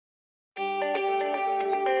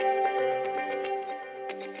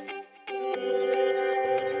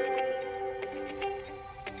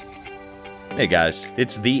Hey guys,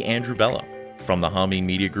 it's the Andrew Bello from the Hameen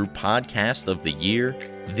Media Group Podcast of the Year,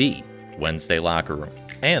 The Wednesday Locker Room,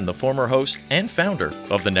 and the former host and founder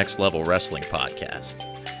of the Next Level Wrestling Podcast.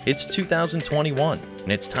 It's 2021,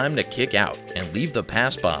 and it's time to kick out and leave the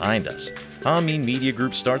past behind us. Hameen Media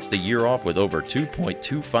Group starts the year off with over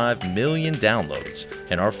 2.25 million downloads,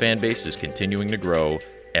 and our fan base is continuing to grow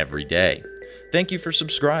every day. Thank you for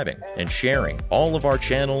subscribing and sharing all of our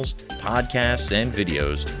channels, podcasts, and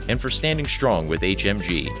videos, and for standing strong with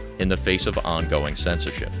HMG in the face of ongoing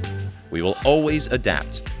censorship. We will always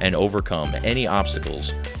adapt and overcome any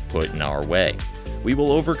obstacles put in our way. We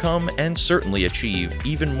will overcome and certainly achieve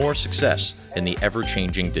even more success in the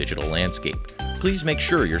ever-changing digital landscape. Please make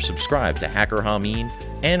sure you're subscribed to Hacker Hameen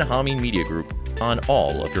and Hameen Media Group on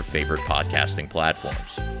all of your favorite podcasting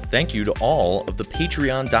platforms. Thank you to all of the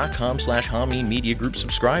patreon.com/Hameen Media Group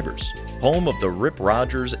subscribers, home of the Rip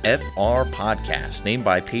Rogers FR podcast, named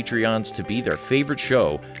by Patreons to be their favorite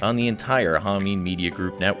show on the entire Hameen Media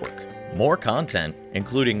Group network. More content,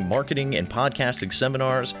 including marketing and podcasting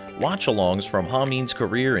seminars, watch-alongs from Hameen's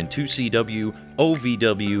career in 2CW,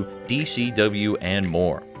 OVW, DCW, and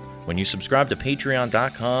more. When you subscribe to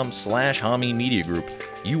patreon.com/Hameen Media Group,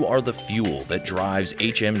 you are the fuel that drives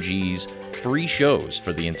HMG's free shows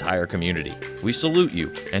for the entire community. We salute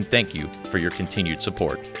you and thank you for your continued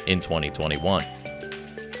support in 2021.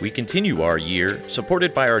 We continue our year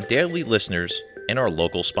supported by our daily listeners and our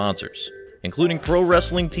local sponsors, including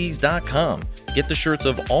ProWrestlingTees.com. Get the shirts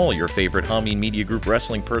of all your favorite Hameen Media Group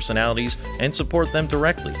wrestling personalities and support them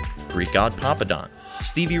directly. Greek God Papadon,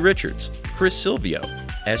 Stevie Richards, Chris Silvio,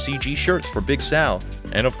 SEG shirts for Big Sal,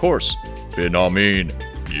 and of course, Ben Hameen,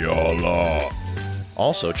 Yalla.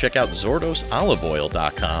 Also, check out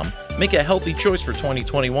ZordosOliveOil.com. Make a healthy choice for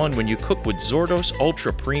 2021 when you cook with Zordos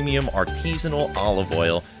Ultra Premium Artisanal Olive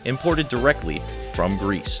Oil imported directly from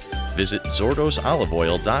Greece. Visit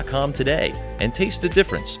ZordosOliveOil.com today and taste the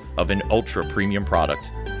difference of an ultra premium product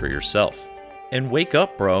for yourself. And wake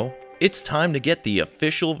up, bro. It's time to get the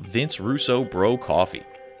official Vince Russo Bro Coffee.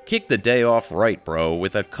 Kick the day off right, bro,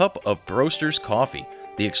 with a cup of Broasters Coffee.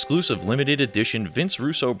 The exclusive limited edition Vince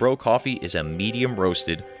Russo Bro Coffee is a medium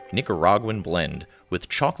roasted Nicaraguan blend with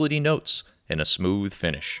chocolatey notes and a smooth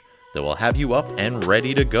finish that will have you up and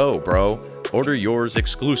ready to go, bro. Order yours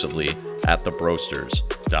exclusively at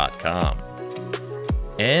thebroasters.com.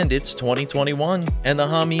 And it's 2021, and the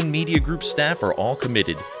Hameen Media Group staff are all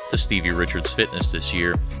committed to Stevie Richards Fitness this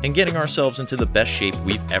year and getting ourselves into the best shape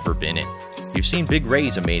we've ever been in. You've seen Big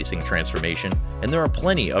Ray's amazing transformation, and there are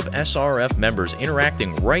plenty of SRF members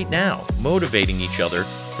interacting right now, motivating each other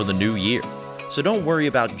for the new year. So don't worry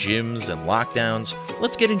about gyms and lockdowns.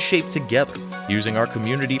 Let's get in shape together, using our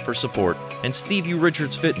community for support and Stevie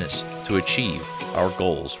Richards Fitness to achieve our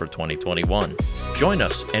goals for 2021. Join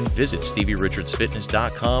us and visit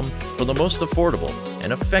StevieRichardsFitness.com for the most affordable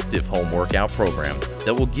and effective home workout program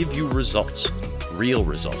that will give you results, real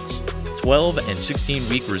results. 12 and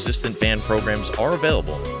 16-week resistant band programs are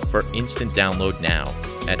available for instant download now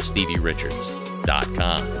at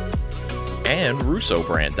StevieRichards.com. And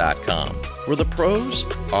RussoBrand.com, where the pros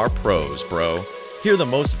are pros, bro. Hear the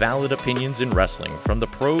most valid opinions in wrestling from the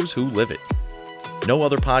pros who live it. No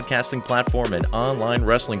other podcasting platform and online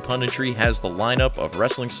wrestling punditry has the lineup of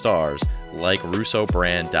wrestling stars like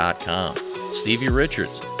RussoBrand.com. Stevie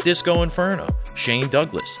Richards, Disco Inferno, Shane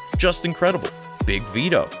Douglas, Justin Credible, Big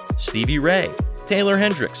Vito, Stevie Ray, Taylor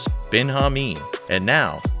Hendricks, Ben Hameen, and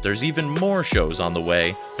now there's even more shows on the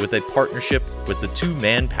way with a partnership with the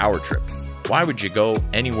two-man Power Trip. Why would you go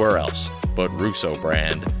anywhere else but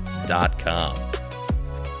RussoBrand.com?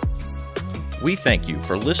 We thank you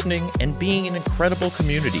for listening and being an incredible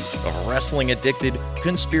community of wrestling-addicted,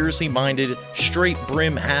 conspiracy-minded,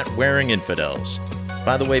 straight-brim hat-wearing infidels.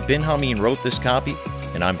 By the way, Ben Hameen wrote this copy,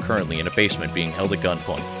 and I'm currently in a basement being held at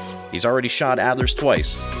gunpoint. He's already shot Adlers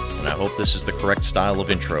twice, and I hope this is the correct style of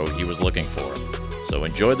intro he was looking for. So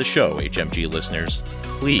enjoy the show, HMG listeners.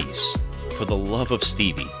 Please, for the love of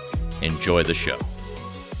Stevie, enjoy the show.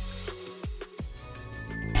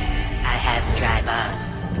 I have dry balls.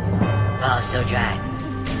 Balls so dry,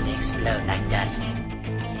 they explode like dust.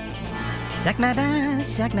 Suck my balls,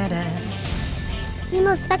 suck my balls. You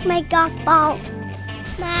must suck my golf balls.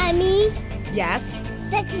 Mommy, Yes?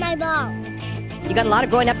 suck my balls. You got a lot of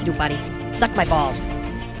growing up to do, buddy. Suck my balls.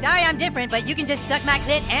 Sorry I'm different, but you can just suck my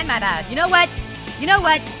clit and my balls. You know what? You know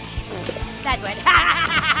what? That would.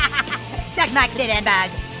 Suck my clit and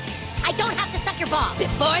balls. I don't have to suck your balls.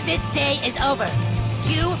 Before this day is over,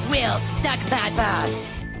 you will suck my balls.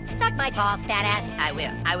 Suck my balls, fat ass. I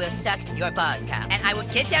will. I will suck your balls, Kyle. And I will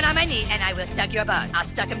get down on my knee and I will suck your balls. I'll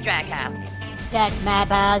suck them dry, Kyle. Suck my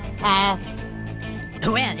balls, Kyle.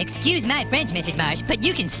 Well, excuse my French, Mrs. Marsh, but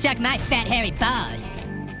you can suck my fat, hairy balls.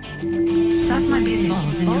 Suck my big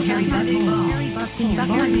balls in your hairy butthole. Suck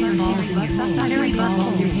your big balls in your hairy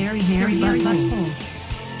butthole. Your hairy butthole.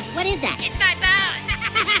 What is that? It's my balls!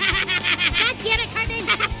 God damn it, Cartman!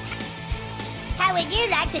 How would you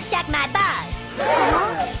like to suck my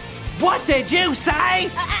balls? What did you say?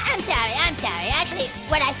 I'm sorry. Actually,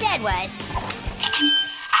 what I said was...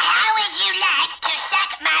 How would you like to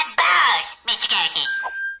suck my balls, Mr. Darcy?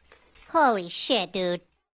 Holy shit, dude.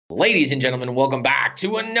 Ladies and gentlemen, welcome back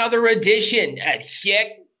to another edition of Check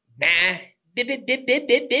My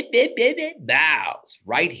Balls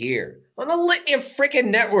right here on the litany of freaking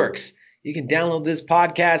networks. You can download this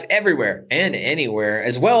podcast everywhere and anywhere,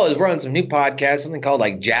 as well as run some new podcasts, something called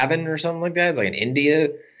like Javin or something like that. It's like in India,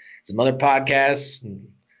 some other podcasts.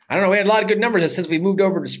 I don't know. We had a lot of good numbers since we moved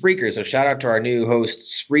over to Spreaker. So shout out to our new host,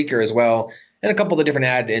 Spreaker, as well, and a couple of the different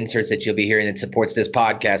ad inserts that you'll be hearing that supports this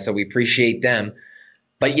podcast. So we appreciate them.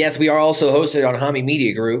 But yes, we are also hosted on Hami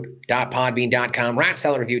Media Group.podbean.com,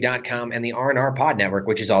 ratsalladreview.com, and the R&R Pod Network,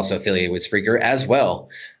 which is also affiliated with Spreaker as well.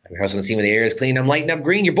 I'm your host on the scene where the air is clean. I'm lighting up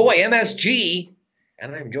green, your boy MSG.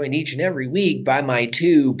 And I'm joined each and every week by my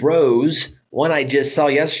two bros. One I just saw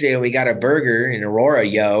yesterday when we got a burger in Aurora,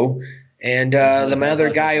 yo. And my other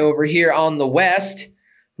guy over here on the west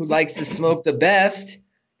who likes to smoke the best.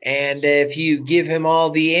 And if you give him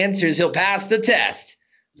all the answers, he'll pass the test.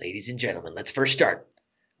 Ladies and gentlemen, let's first start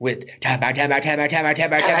with time out. Ow!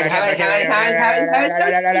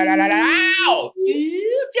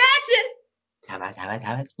 Jackson! Come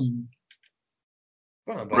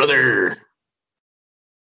on, Brother.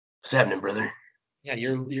 What's happening, brother? Yeah,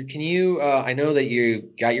 can you I know that you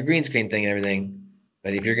got your green screen thing and everything,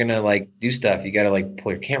 but if you're gonna like do stuff, you gotta like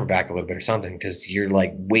pull your camera back a little bit or something, because you're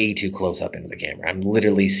like way too close up into the camera. I'm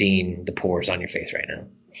literally seeing the pores on your face right now.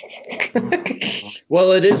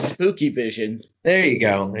 Well, it is spooky vision. There you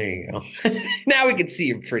go. Now we can see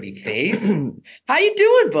your pretty face. How you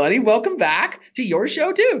doing, buddy? Welcome back to your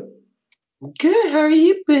show too. Good. How are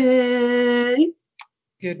you been?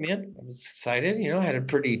 Good, man. I was excited. I had a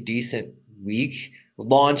pretty decent week.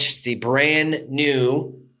 Launched the brand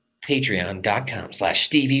new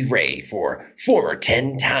patreon.com/Stevie Ray for former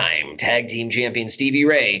 10-time tag team champion Stevie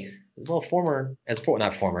Ray, as well as well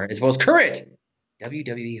as current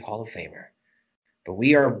WWE Hall of Famer. But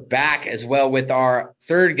we are back as well with our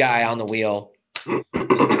third guy on the wheel. Who's,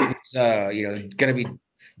 going to be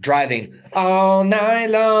driving all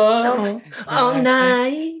night long. All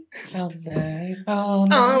night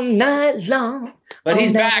long. But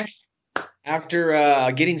he's back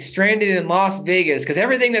after getting stranded in Las Vegas, because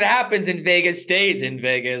everything that happens in Vegas stays in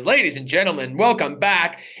Vegas. Ladies and gentlemen, welcome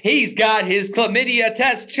back. He's got his chlamydia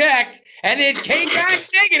test checked, and it came back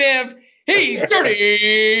negative. He's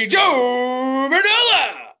Dirty Joe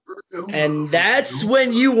Verdella. And that's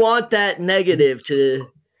when you want that negative to,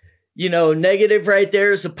 negative right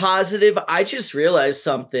there is a positive. I just realized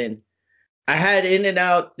something. I had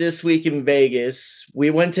In-N-Out this week in Vegas.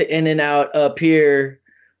 We went to In-N-Out up here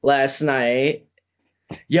last night.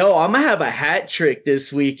 Yo, I'm going to have a hat trick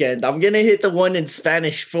this weekend. I'm going to hit the one in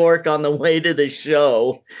Spanish Fork on the way to the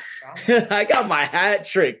show. I got my hat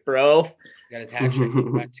trick, bro. Got his hat trick.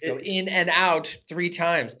 To go in and out 3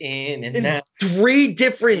 times. In and out. 3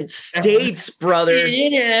 different states, brother.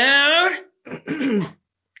 In and out.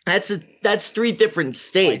 That's 3 different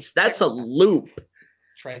states. That's a loop.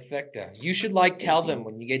 Trifecta. You should tell them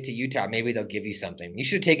when you get to Utah, maybe they'll give you something. You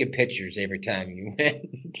should have taken pictures every time you went.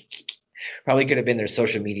 Probably could have been their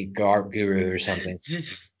social media guru or something.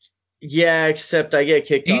 Yeah, except I get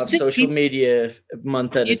kicked off social media a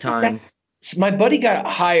month at a time. My buddy got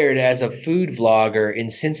hired as a food vlogger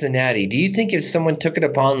in Cincinnati. Do you think if someone took it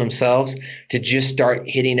upon themselves to just start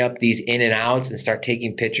hitting up these In-N-Outs and start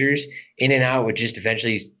taking pictures, In-N-Out would just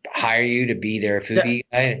eventually hire you to be their foodie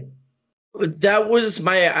guy? That was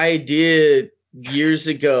my idea years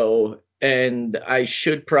ago, and I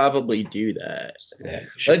should probably do that.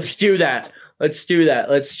 Let's do that.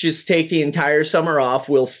 Let's just take the entire summer off.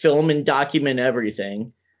 We'll film and document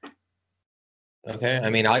everything. Okay. I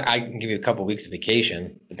mean, I can give you a couple weeks of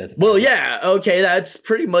vacation. But that's yeah. Okay. That's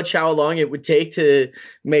pretty much how long it would take to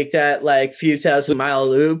make that few 1,000-mile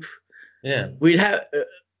loop. Yeah. We'd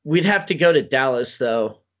have to go to Dallas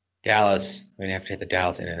though. Dallas. We're gonna have to hit the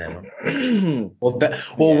Dallas In-N-Out.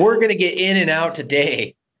 We're gonna get in and out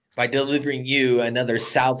today by delivering you another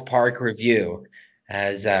South Park review,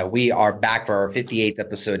 as we are back for our 58th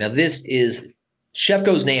episode. Now, this is Chef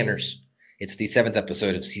Goes Nanners. It's the 7th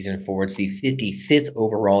episode of season 4. It's the 55th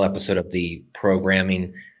overall episode of the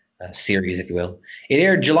programming series, if you will. It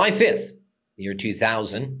aired July 5th, the year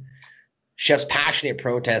 2000. Chef's passionate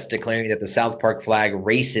protest declaring that the South Park flag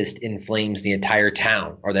racist inflames the entire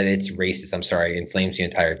town, or that it's racist, inflames the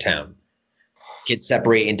entire town. Kids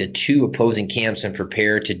separate into two opposing camps and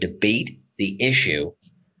prepare to debate the issue,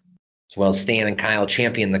 as well as Stan and Kyle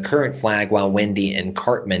champion the current flag while Wendy and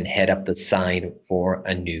Cartman head up the side for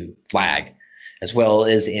a new flag. As well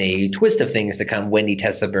as in a twist of things to come, Wendy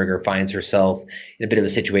Teslaberger finds herself in a bit of a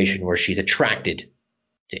situation where she's attracted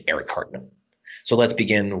to Eric Cartman. So let's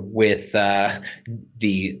begin with the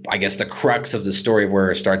crux of the story of where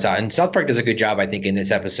it starts out. And South Park does a good job, I think, in this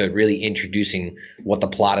episode, really introducing what the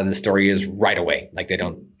plot of the story is right away. Like, they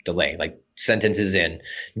don't delay. Like, sentences in,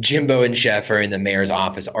 Jimbo and Chef are in the mayor's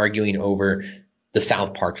office arguing over the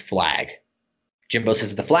South Park flag. Jimbo says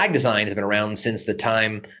that the flag design has been around since the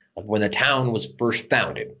time of when the town was first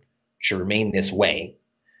founded. It should remain this way.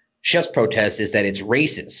 Chef's protest is that it's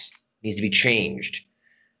racist, needs to be changed.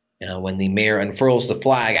 When the mayor unfurls the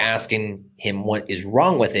flag, asking him what is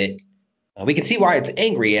wrong with it, we can see why it's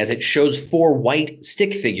angry, as it shows 4 white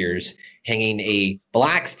stick figures hanging a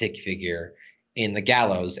black stick figure in the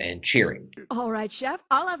gallows and cheering. All right, Chef,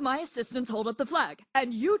 I'll have my assistants hold up the flag,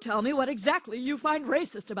 and you tell me what exactly you find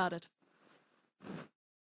racist about it.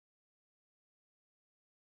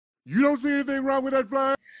 You don't see anything wrong with that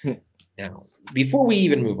flag? Now, before we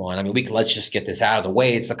even move on, let's just get this out of the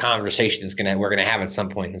way. It's a conversation we're gonna have at some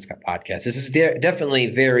point in this podcast. This is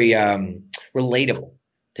definitely very relatable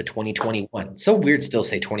to 2021. It's so weird still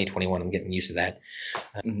say 2021. I'm getting used to that.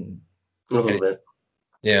 A little bit.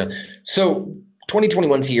 Yeah. So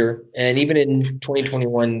 2021's here, and even in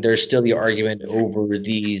 2021, there's still the argument over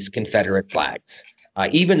these Confederate flags.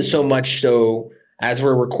 Even so much so, as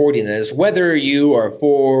we're recording this, whether you are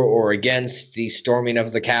for or against the storming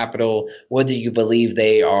of the Capitol, whether you believe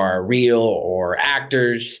they are real or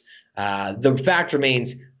actors, the fact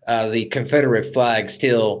remains the Confederate flag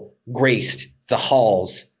still graced the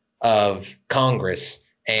halls of Congress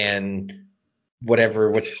and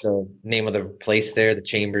what's the name of the place there? The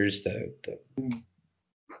chambers,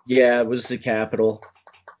 Yeah, it was the Capitol.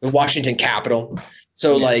 The Washington Capitol.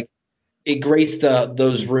 So it graced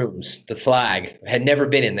those rooms. The flag had never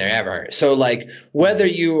been in there ever. So whether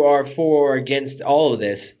you are for or against all of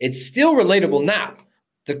this, it's still relatable now.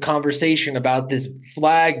 The conversation about this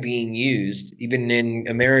flag being used, even in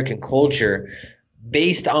American culture,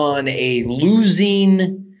 based on a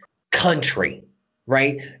losing country,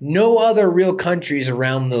 right? No other real countries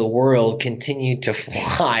around the world continue to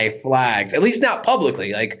fly flags, at least not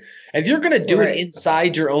publicly. Like, if you're going to do it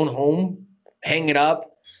inside your own home, hang it up,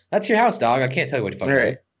 that's your house, dog. I can't tell you what to fucking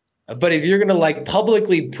do. But if you're going to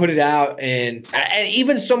publicly put it out and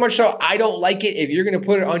even so much so, I don't like it if you're going to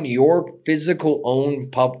put it on your physical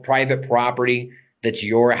own private property that's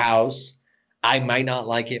your house. I might not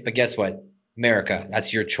like it, but guess what? America,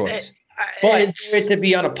 that's your choice. But for it to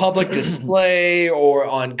be on a public display or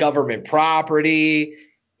on government property,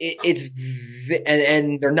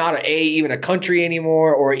 and they're not even a country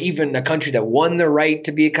anymore, or even a country that won the right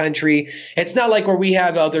to be a country. It's not like where we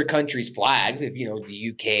have other countries' flags, if the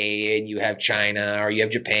UK and you have China or you have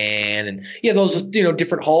Japan and you have those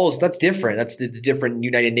different halls. That's different. That's the different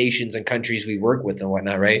United Nations and countries we work with and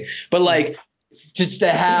whatnot, right? But just to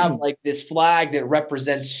have this flag that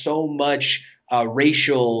represents so much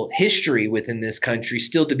racial history within this country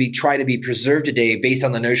still try to be preserved today based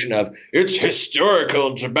on the notion of it's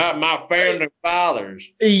historical, it's about my founding fathers.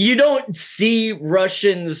 You don't see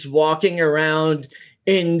Russians walking around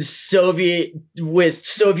in Soviet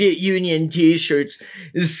Union T-shirts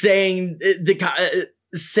saying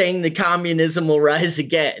the communism will rise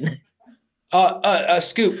again.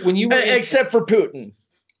 Scoop, when you were except for Putin.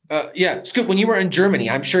 Scoop, when you were in Germany,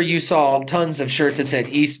 I'm sure you saw tons of shirts that said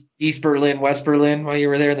East Berlin, West Berlin while you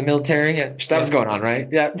were there in the military. Yeah, that was going on, right?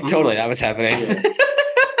 Yeah, totally. That was happening.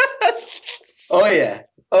 Oh,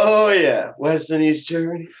 yeah. West and East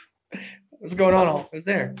Germany. What's going on? It was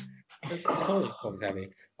there. That's totally what was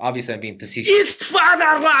happening. Obviously, I'm being facetious. East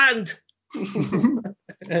Fatherland!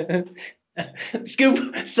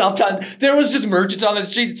 Scoop, Sultan. There was just merchants on the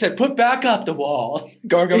street that said, "Put back up the wall."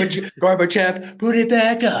 Gorbachev, put it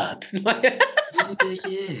back up.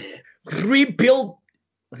 Rebuild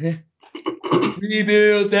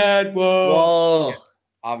that wall. Whoa.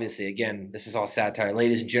 Obviously, again, this is all satire,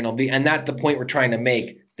 ladies and gentlemen, and that's the point we're trying to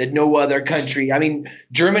make. That no other country,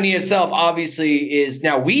 Germany itself, obviously is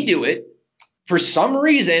now. We do it. For some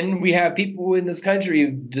reason, we have people in this country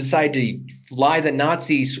who decide to fly the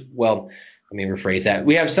Nazis. Well, let me rephrase that.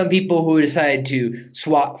 We have some people who decide to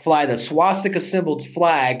fly the swastika-symboled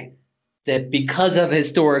flag that, because of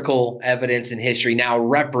historical evidence and history, now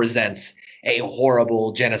represents a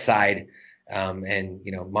horrible genocide and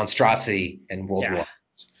monstrosity and World War.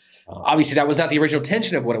 Obviously, that was not the original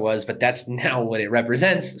intention of what it was, but that's now what it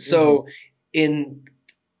represents. So, in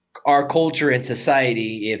our culture and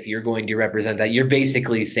society, if you're going to represent that, you're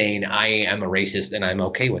basically saying, I am a racist and I'm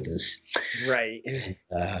okay with this. Right.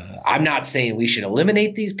 I'm not saying we should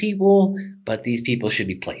eliminate these people, but these people should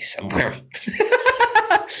be placed somewhere.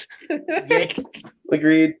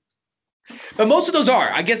 Agreed. But most of those are.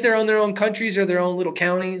 I guess they're on their own countries or their own little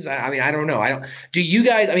counties. I mean, I don't know. Do you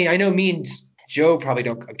guys, I know me and Joe probably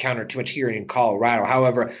don't encounter too much here in Colorado.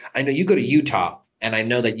 However, I know you go to Utah, and I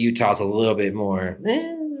know that Utah's a little bit more.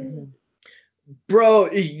 Bro,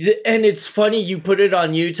 and it's funny you put it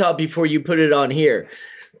on Utah before you put it on here.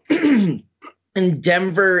 And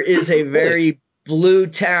Denver is a very blue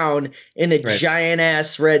town in a giant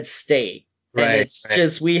ass red state. And it's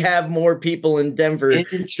just, we have more people in Denver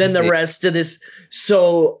than the rest of this.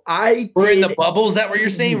 So we're in the bubble. Is that what you're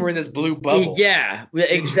saying? We're in this blue bubble. Yeah,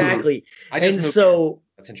 exactly. That's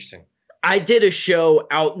interesting. I did a show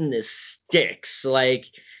out in the sticks. Like,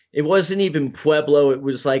 it wasn't even Pueblo. It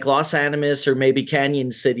was like Los Animas or maybe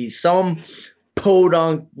Canyon City. Some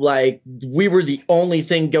podunk, like, we were the only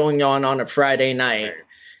thing going on a Friday night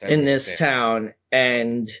in this town.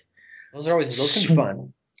 And those are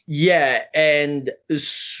fun. Yeah, and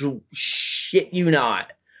shit you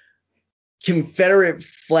not, Confederate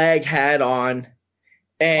flag hat on,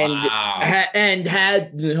 and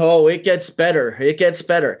had it gets better. It gets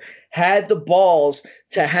better. Had the balls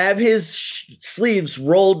to have his sleeves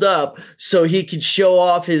rolled up so he could show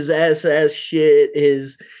off his SS shit.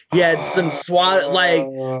 He had some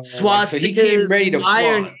swastikas, so he came ready to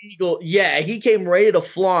Iron flaunt. Eagle. Yeah, he came ready to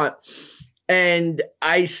flaunt. And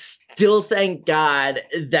I still thank God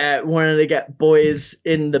that one of the boys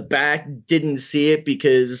in the back didn't see it,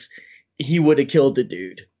 because he would have killed the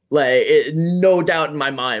dude. Like, no doubt in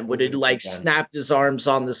my mind, would have snapped his arms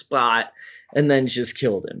on the spot and then just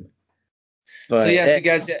killed him. But so yes, you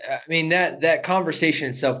guys. I mean, that conversation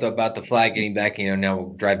itself, though, about the flag getting back. Now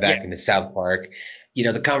we'll drive back into South Park.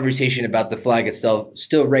 The conversation about the flag itself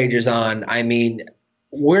still rages on. I mean,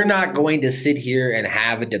 we're not going to sit here and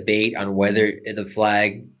have a debate on whether the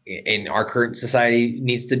flag in our current society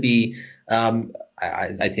needs to be,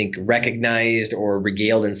 I think, recognized or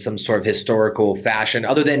regaled in some sort of historical fashion,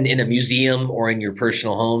 other than in a museum or in your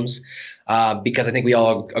personal homes, because I think we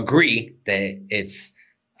all agree that it's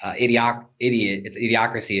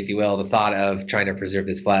idiocracy, if you will, the thought of trying to preserve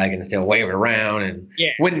this flag and still wave it around, and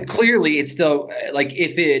when clearly it's still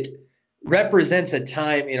if it represents a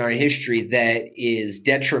time in our history that is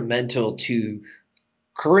detrimental to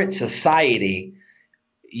current society,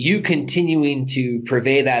 you continuing to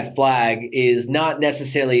purvey that flag is not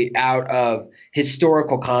necessarily out of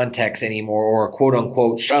historical context anymore, or quote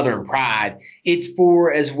unquote Southern pride. It's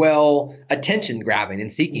for as well attention grabbing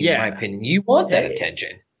and seeking, in my opinion. You want that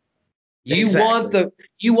attention. You want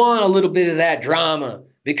a little bit of that drama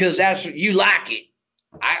because that's what you like it.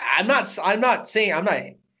 I'm not saying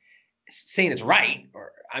it's right,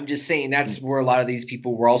 or I'm just saying that's where a lot of these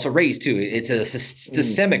people were also raised too. It's a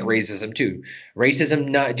systemic racism too. Racism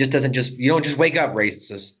you don't just wake up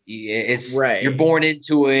racist. It's you're born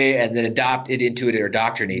into it and then adopted into it or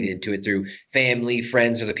indoctrinated into it through family,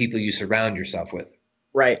 friends, or the people you surround yourself with.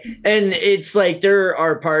 Right. And it's like there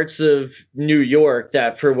are parts of New York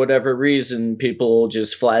that for whatever reason people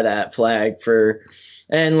just fly that flag for.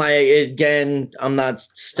 And like, again, I'm not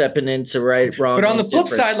stepping into right, wrong. But on the flip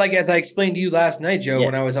side, like as I explained to you last night, Joe,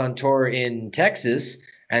 when I was on tour in Texas,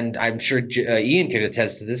 and I'm sure Ian could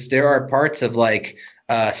attest to this, there are parts of like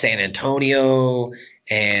San Antonio,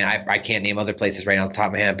 and I can't name other places right now off the top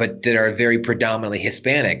of my head, but that are very predominantly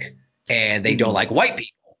Hispanic, and they don't like white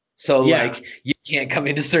people. So like you can't come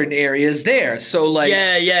into certain areas there. So like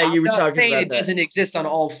you were talking saying about it that. doesn't exist on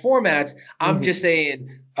all formats. I'm just saying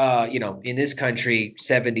in this country,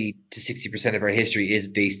 70 to 60% of our history is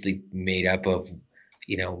basically made up of,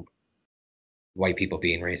 white people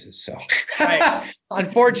being racist. So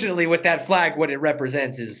unfortunately with that flag, what it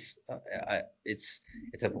represents is it's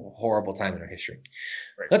a horrible time in our history.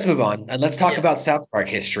 Let's move on and let's talk about South Park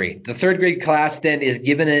history. The third grade class then is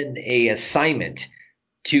given an assignment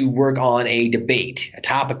to work on a debate, a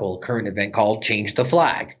topical current event called Change the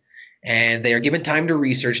Flag. And they are given time to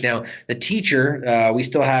research. Now, the teacher, we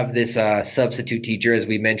still have this substitute teacher, as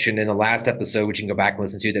we mentioned in the last episode, which you can go back and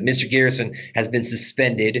listen to, that Mr. Garrison has been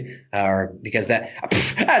suspended because that's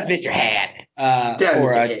Mr. Hat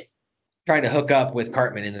for trying to hook up with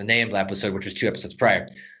Cartman in the NAMBLA episode, which was 2 episodes prior.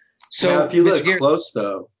 So now, if you look close,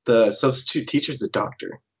 though, the substitute teacher's a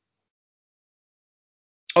doctor.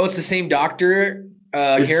 Oh, it's the same doctor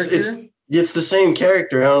character? It's the same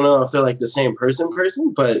character. I don't know if they're like the same person,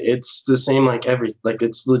 but it's the same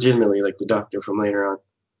it's legitimately like the Doctor from later on.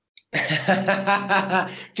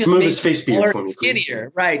 Just Move made his face beard smaller for and me, please.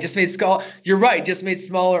 skinnier, right? Just made You're right. Just made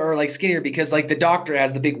smaller or like skinnier because like the Doctor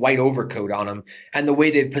has the big white overcoat on him, and the way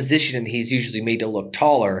they position him, he's usually made to look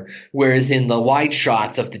taller. Whereas in the wide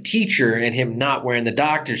shots of the teacher and him not wearing the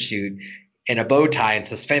Doctor suit and a bow tie and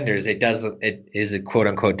suspenders, it is a quote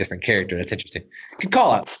unquote different character. That's interesting. Good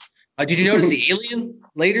call out. Did you notice the alien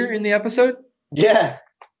later in the episode? Yeah.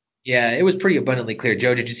 Yeah, it was pretty abundantly clear.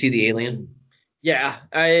 Joe, did you see the alien? Yeah,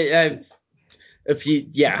 Okay.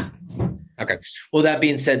 Well, that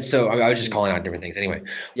being said, so I was just calling out different things anyway.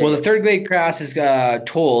 Yeah. Well, the third grade class is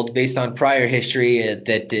told based on prior history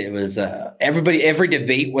that it was every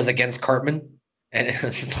debate was against Cartman. And it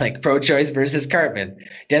was like pro-choice versus Cartman,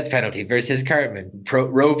 death penalty versus Cartman,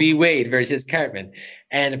 Roe v. Wade versus Cartman.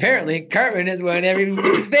 And apparently Cartman has won every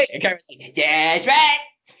debate. And Cartman's like, that's right.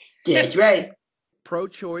 That's right.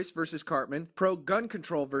 Pro-choice versus Cartman, pro-gun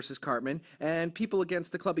control versus Cartman, and people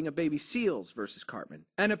against the clubbing of baby seals versus Cartman.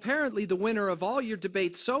 And apparently the winner of all your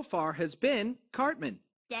debates so far has been Cartman.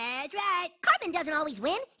 That's right. Cartman doesn't always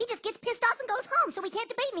win. He just gets pissed off and goes home, so we can't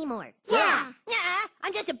debate anymore. Yeah.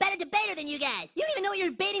 I'm just a better debater than you guys. You don't even know what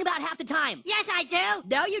you're debating about half the time. Yes, I do.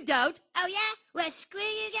 No, you don't. Oh, yeah? Well, screw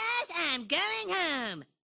you guys. I'm going home.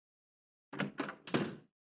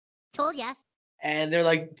 Told ya. And they're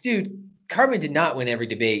like, dude, Cartman did not win every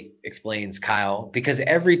debate, explains Kyle, because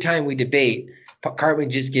every time we debate, Cartman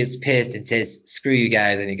just gets pissed and says, screw you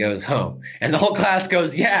guys, and he goes home. And the whole class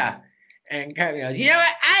goes, yeah. And Cartman goes, you know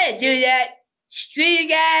what? I didn't do that. Screw you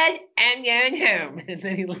guys. I'm going home. And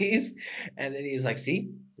then he leaves. And then he's like,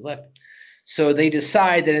 see, he left. So they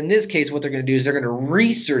decide that in this case, what they're going to do is they're going to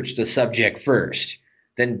research the subject first.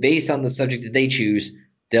 Then based on the subject that they choose,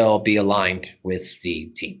 they'll be aligned with the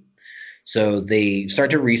team. So they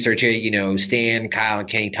start to research it. You know, Stan, Kyle, and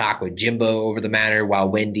Kenny talk with Jimbo over the matter, while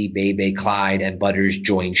Wendy, Bebe, Clyde, and Butters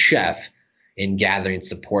join Chef in gathering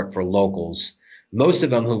support for locals. Most of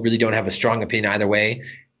them who really don't have a strong opinion either way.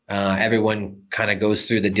 Everyone kind of goes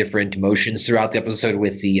through the different motions throughout the episode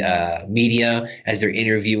with the media as they're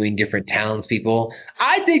interviewing different townspeople.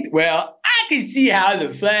 I can see how the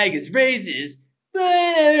flag is racist, but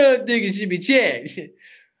I don't think it should be changed.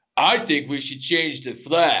 I think we should change the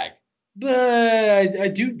flag, but I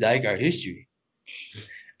do like our history.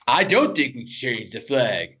 I don't think we should change the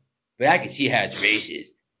flag, but I can see how it's racist.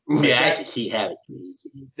 Yeah, I can see how it's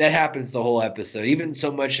racist. That happens the whole episode, even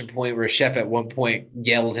so much to the point where Chef at one point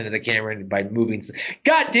yells into the camera by moving,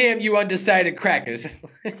 "God damn you undecided crackers."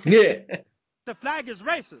 Yeah. The flag is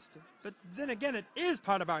racist, but then again, it is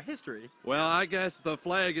part of our history. Well, I guess the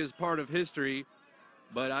flag is part of history,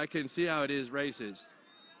 but I can see how it is racist.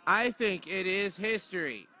 I think it is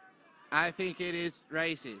history. I think it is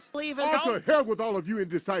racist. To hell with all of you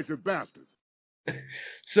indecisive bastards.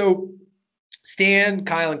 So Stan,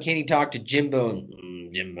 Kyle, and Kenny talk to Jimbo and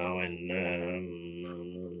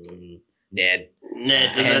Ned.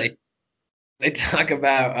 And they talk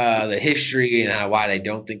about the history and why they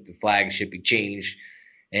don't think the flag should be changed.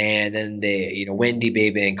 And then Wendy,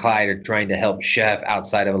 Bebe, and Clyde are trying to help Chef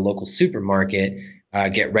outside of a local supermarket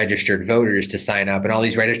get registered voters to sign up. And all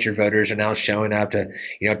these registered voters are now showing up to,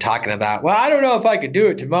 talking about, well, I don't know if I could do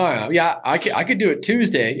it tomorrow. Yeah, I could do it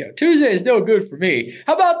Tuesday. Tuesday is no good for me.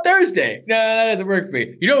 How about Thursday? No, that doesn't work for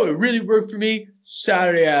me. You know what would really work for me?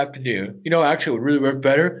 Saturday afternoon. Actually would really work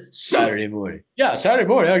better? Saturday morning. Yeah, Saturday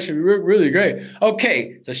morning actually would work really great.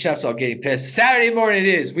 Okay, so Chef's all getting pissed. Saturday morning it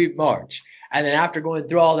is. We march. And then after going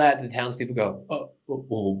through all that, the townspeople go, oh,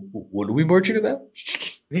 well, what are we marching about?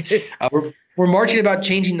 We're marching about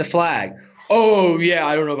changing the flag. Oh, yeah,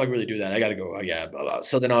 I don't know if I can really do that. I got to go. Oh, yeah, blah, blah.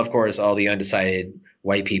 So then, of course, all the undecided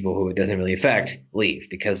white people who it doesn't really affect leave,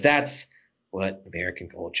 because that's what American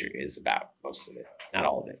culture is about, most of it. Not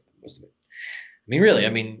all of it, most of it.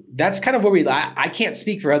 That's kind of where I can't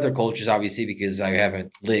speak for other cultures, obviously, because I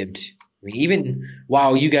haven't lived. Even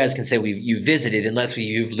while you guys can say you visited, unless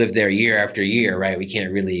you've lived there year after year, right? We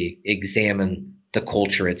can't really examine the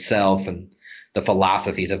culture itself and the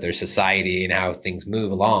philosophies of their society and how things move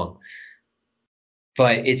along.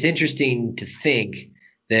 But it's interesting to think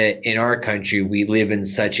that in our country, we live in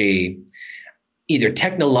such a either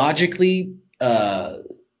technologically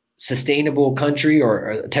sustainable country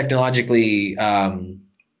or technologically, we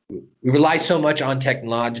rely so much on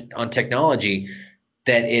technology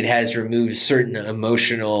that it has removed certain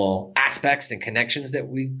emotional aspects and connections that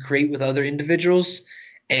we create with other individuals.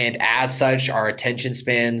 And as such, our attention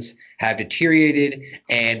spans have deteriorated.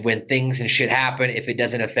 And when things and shit happen, if it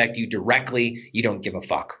doesn't affect you directly, you don't give a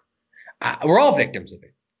fuck. We're all victims of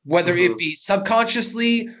it. whether it be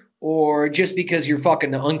subconsciously or just because you're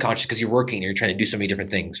fucking unconscious because you're working and you're trying to do so many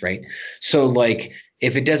different things, right? So like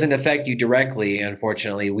if it doesn't affect you directly,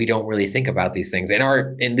 unfortunately, we don't really think about these things at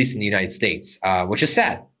least in the United States, which is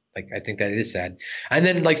sad. Like, I think that is sad. And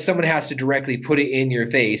then like someone has to directly put it in your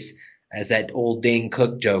face, as that old Dane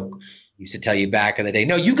Cook joke used to tell you back in the day.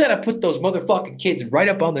 No, you got to put those motherfucking kids right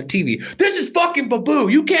up on the TV. This is fucking baboo.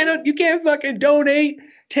 You can't fucking donate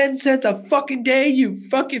 10 cents a fucking day, you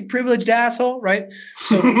fucking privileged asshole, right?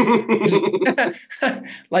 So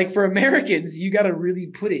like for Americans, you got to really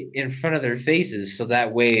put it in front of their faces so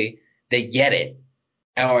that way they get it.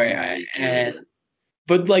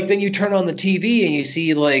 But like then you turn on the TV and you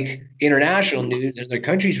see like international news in their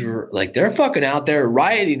countries where like they're fucking out there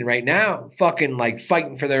rioting right now, fucking like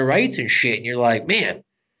fighting for their rights and shit. And you're like, man,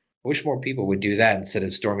 I wish more people would do that instead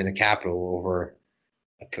of storming the Capitol over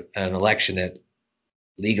an election that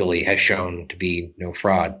legally has shown to be no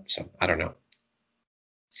fraud. So I don't know.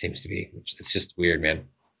 Seems to be. It's just weird, man.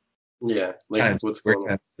 Yeah. Like what's weird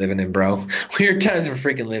times living in, bro. Weird times we're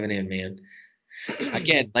freaking living in, man.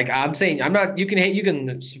 Again, like I'm saying, I'm not. You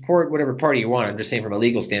can support whatever party you want. I'm just saying from a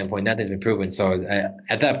legal standpoint, nothing's been proven. So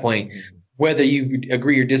at that point, whether you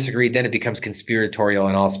agree or disagree, then it becomes conspiratorial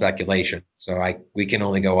and all speculation. So we can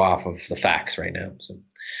only go off of the facts right now. So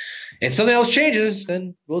if something else changes,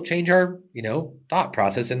 then we'll change our thought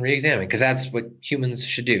process and re-examine, because that's what humans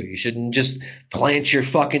should do. You shouldn't just plant your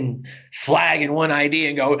fucking flag in one idea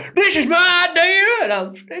and go, "This is my idea, and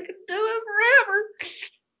I'm sticking to it forever."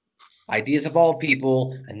 Ideas evolve,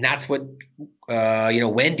 people, and that's what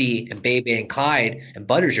Wendy and Baby and Clyde and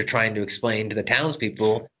Butters are trying to explain to the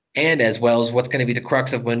townspeople, and as well as what's going to be the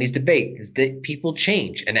crux of Wendy's debate is that people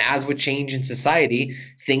change, and as with change in society,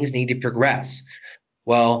 things need to progress.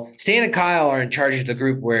 Well, Stan and Kyle are in charge of the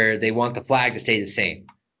group where they want the flag to stay the same,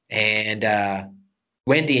 and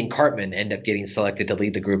Wendy and Cartman end up getting selected to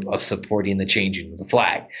lead the group of supporting the changing of the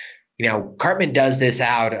flag. Cartman does this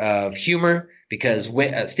out of humor because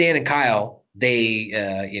Stan and Kyle, they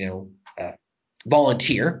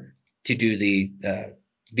volunteer to do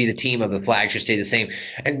be the team of the flag should stay the same.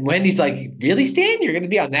 And Wendy's like, "Really, Stan? You're going to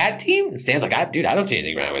be on that team?" And Stan's like, I don't see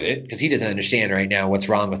anything wrong with it, because he doesn't understand right now what's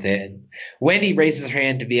wrong with it. And Wendy raises her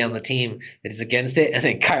hand to be on the team that is against it, and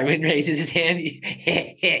then Cartman raises his hand.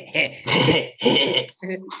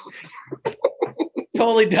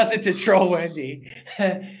 Totally does it to troll Wendy.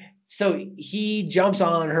 So he jumps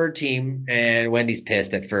on her team, and Wendy's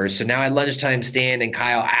pissed at first. So now at lunchtime, Stan and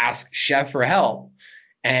Kyle ask Chef for help.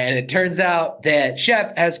 And it turns out that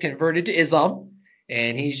Chef has converted to Islam,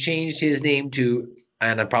 and he's changed his name to,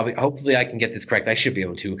 and hopefully I can get this correct. I should be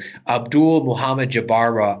able to. Abdul Muhammad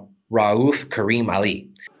Jabbar Rauf Kareem Ali.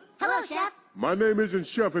 Hello, Chef. My name isn't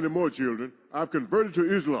Chef anymore, children. I've converted to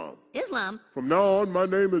Islam. Islam? From now on, my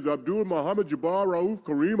name is Abdul Muhammad Jabbar Rauf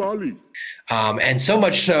Kareem Ali. And so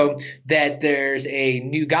much so that there's a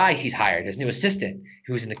new guy he's hired, his new assistant,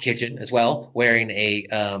 who's in the kitchen as well, wearing a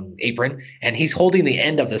apron, and he's holding the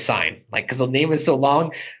end of the sign, because the name is so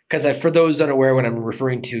long. Because for those unaware, what I'm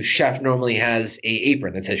referring to, Chef normally has a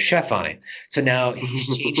apron that says Chef on it. So now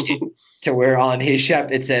he's changed it to where on his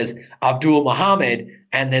chef it says Abdul Muhammad,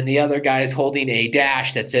 and then the other guy is holding a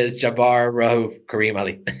dash that says Jabbar Rauf Kareem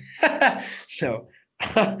Ali. So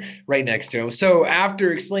right next to him. So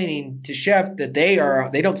after explaining to Chef that they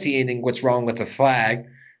don't see anything what's wrong with the flag,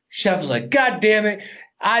 Chef's like, "God damn it,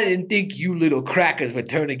 I didn't think you little crackers would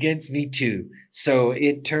turn against me too." So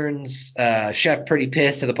it turns Chef pretty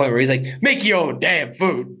pissed to the point where he's like, "Make your own damn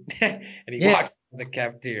food." And he walks to the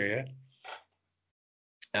cafeteria.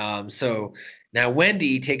 So now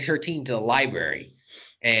Wendy takes her team to the library.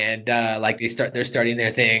 And they're starting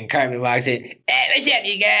their thing. Cartman walks in. "Hey, what's up,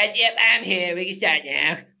 you guys? Yep, I'm here. We can start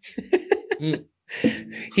now."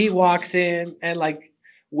 He walks in, and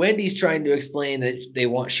Wendy's trying to explain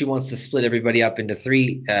that she wants to split everybody up into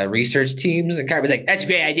 3 research teams, and Cartman's like, "That's a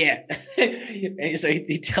great idea." And so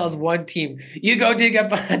he tells one team, "You go dig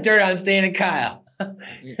up dirt on Stan and Kyle.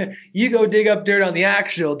 You go dig up dirt on the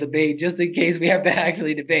actual debate, just in case we have to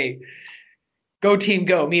actually debate. Go team,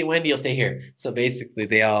 go. Me and Wendy will stay here." So basically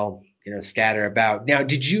they all, scatter about. Now,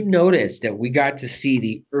 did you notice that we got to see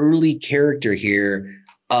the early character here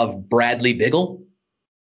of Bradley Biggle?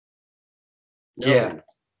 Yeah.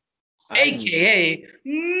 AKA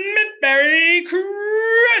Mintberry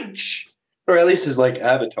Crunch. Or at least his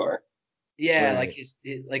avatar. Yeah, Right.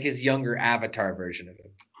 his younger avatar version of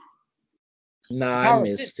him. Nah, I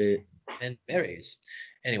missed it. And berries.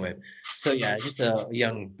 Anyway, so yeah, just a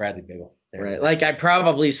young Bradley Biggle. There. Right. I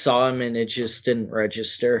probably saw him and it just didn't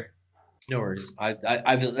register. No worries.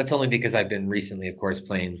 That's only because I've been recently, of course,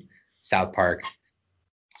 playing South Park.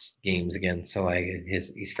 games again. So like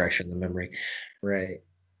he's fresh in the memory. Right.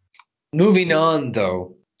 Moving on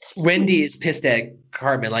though, Wendy is pissed at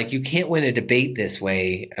Cartman. Like, you can't win a debate this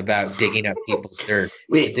way about digging up people's dirt.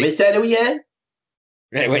 Wait, what side are we at?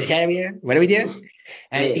 Right, what side are we at? What do we do?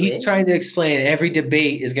 And he's trying to explain every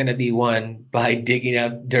debate is going to be won by digging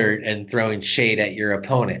up dirt and throwing shade at your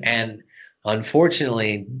opponent. And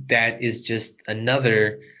unfortunately, that is just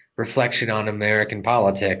another reflection on American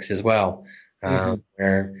politics as well,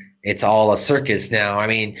 where it's all a circus now. I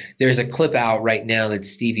mean, there's a clip out right now that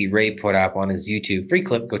Stevie Ray put up on his YouTube. Free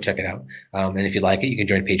clip. Go check it out. And if you like it, you can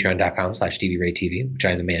join patreon.com/StevieRayTV, which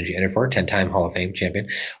I am the managing editor for, 10-time Hall of Fame champion,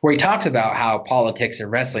 where he talks about how politics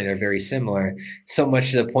and wrestling are very similar, so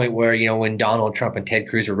much to the point where, you know, when Donald Trump and Ted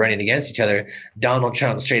Cruz were running against each other, Donald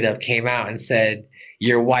Trump straight up came out and said,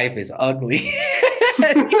 "Your wife is ugly."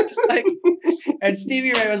 And he was like, and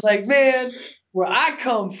Stevie Ray was like, "Man, where I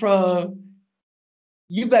come from,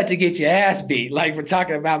 you about to get your ass beat. Like, we're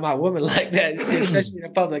talking about my woman like that, especially in a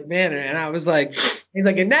public manner." And I was like, he's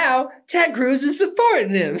like, and now Ted Cruz is supporting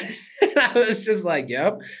him. And I was just like,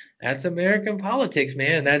 yep, that's American politics,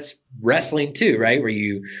 man. And that's wrestling too, right? Where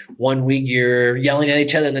you, one week you're yelling at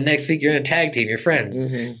each other and the next week you're in a tag team, you're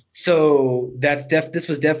friends. So that's this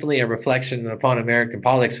was definitely a reflection upon American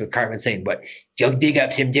politics, with Cartman saying, but you'll dig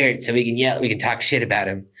up some dirt so we can yell, we can talk shit about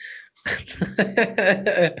him.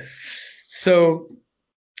 So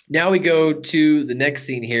now we go to the next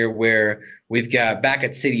scene here, where we've got back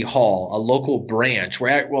at City Hall, a local branch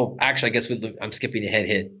where, well, actually, I guess I'm skipping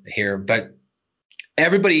ahead here, but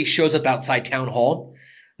everybody shows up outside Town Hall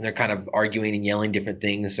and they're kind of arguing and yelling different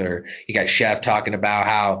things. Or you got Chef talking about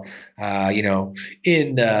how, you know,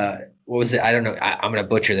 in what was it? I don't know. I'm going to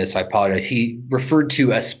butcher this, so I apologize. He referred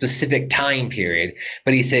to a specific time period,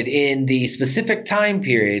 but he said in the specific time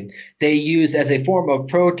period, they used as a form of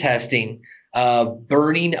protesting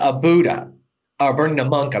burning a Buddha, or burning a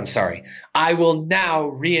monk, I'm sorry. I will now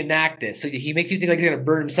reenact this. So he makes you think like he's going to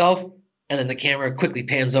burn himself, and then the camera quickly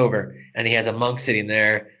pans over, and he has a monk sitting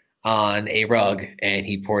there on a rug, and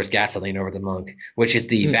he pours gasoline over the monk, which is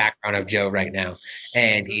the background of Joe right now.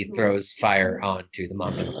 And he throws fire onto the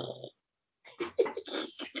monk.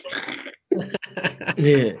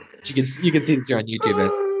 Yeah. You can see this here on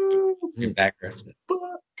YouTube in background.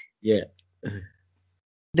 Yeah.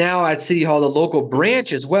 Now at City Hall, the local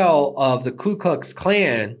branch as well of the Ku Klux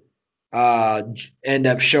Klan end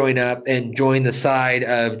up showing up and join the side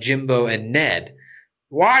of Jimbo and Ned.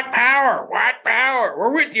 White power,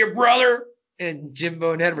 we're with you, brother. And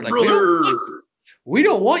Jimbo and Ned were like, we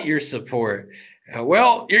don't want your support.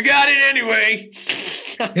 Well, you got it anyway.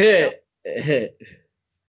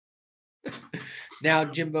 Now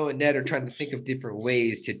Jimbo and Ned are trying to think of different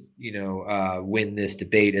ways to, you know, win this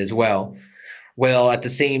debate as well. Well, at the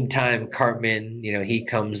same time, Cartman, you know, he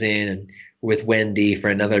comes in with Wendy for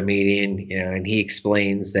another meeting, you know, and he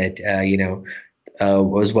explains that, you know,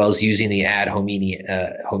 as well as using the ad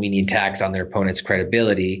hominem tax on their opponent's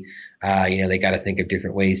credibility, you know, they got to think of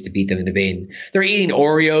different ways to beat them in the debate. And they're eating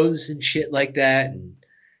Oreos and shit like that. And,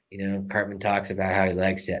 you know, Cartman talks about how he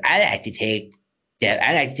likes to, I like to take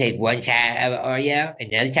one side of an Oreo,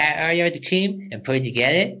 another side of Oreo with the cream, and put it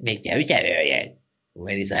together, make the other side of Oreo.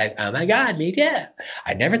 Wendy's like, oh my God, me too.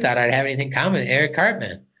 I never thought I'd have anything in common with Eric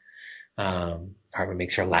Cartman. Cartman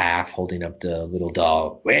makes her laugh, holding up the little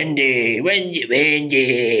doll. Wendy.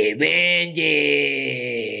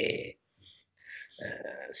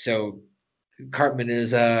 So Cartman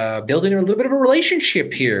is building a little bit of a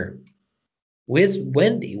relationship here with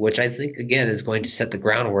Wendy, which I think, again, is going to set the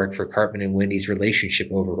groundwork for Cartman and Wendy's relationship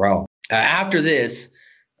overall. After this,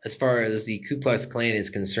 as far as the Ku Klux Klan is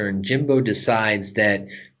concerned, Jimbo decides that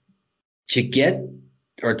to get,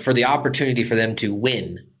 or for the opportunity for them to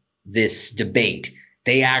win this debate,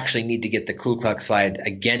 they actually need to get the Ku Klux side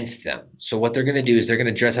against them. So what they're going to do is they're going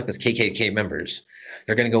to dress up as KKK members.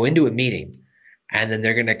 They're going to go into a meeting, and then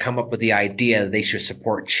they're going to come up with the idea that they should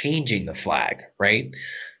support changing the flag, right?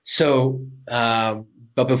 So,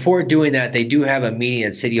 but before doing that, they do have a meeting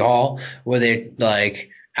at City Hall where they like,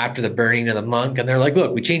 after the burning of the monk, and they're like,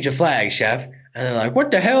 look, we changed the flag, Chef. And they're like,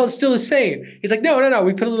 what the hell? It's still the same. He's like, no,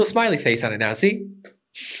 we put a little smiley face on it now, see?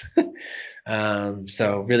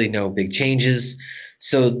 So really no big changes.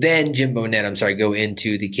 So then Jimbo and Ned, go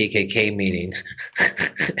into the KKK meeting.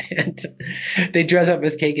 And they dress up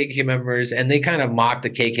as KKK members, and they kind of mock the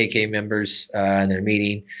KKK members in their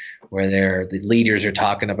meeting, where the leaders are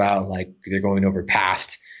talking about, like, they're going over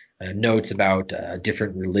past notes about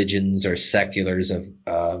different religions or seculars of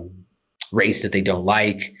race that they don't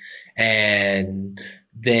like. And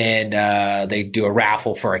then they do a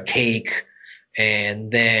raffle for a cake.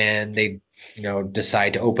 And then they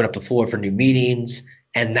decide to open up the floor for new meetings.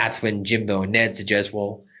 And that's when Jimbo and Ned suggest,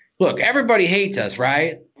 well, look, everybody hates us,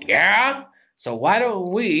 right? Yeah. So why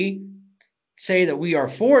don't we say that we are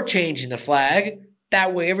for changing the flag?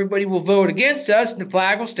 That way everybody will vote against us and the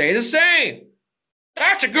flag will stay the same.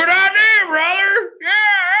 That's a good idea, brother.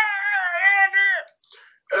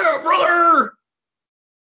 Yeah, brother.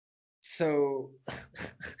 So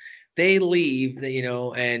they leave,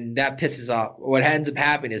 and that pisses off. What ends up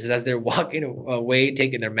happening is as they're walking away,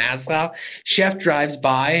 taking their masks off, Chef drives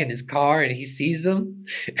by in his car and he sees them.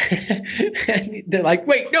 And they're like,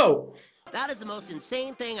 wait, no. That is the most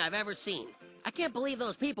insane thing I've ever seen. I can't believe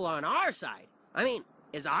those people are on our side. I mean,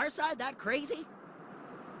 is our side that crazy?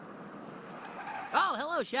 Oh,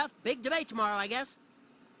 hello, Chef. Big debate tomorrow, I guess.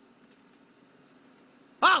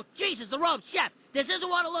 Oh, Jesus, the ropes, Chef. This isn't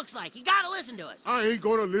what it looks like. You gotta listen to us. I ain't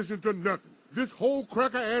gonna listen to nothing. This whole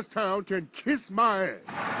cracker-ass town can kiss my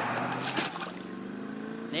ass.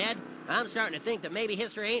 Ned, I'm starting to think that maybe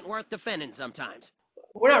history ain't worth defending sometimes.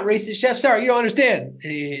 We're not racist, Chef. Sorry, you don't understand.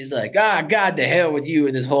 And he's like, God, the hell with you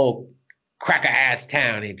in this whole cracker-ass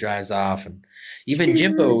town. He drives off, and even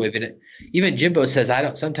Jimbo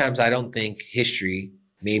says, sometimes I don't think history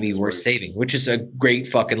may be worth saving, which is a great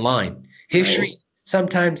fucking line. History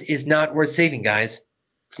sometimes is not worth saving, guys.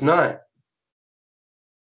 It's not.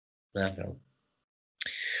 No.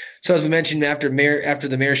 So as we mentioned, after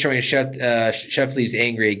the mayor showing Chef leaves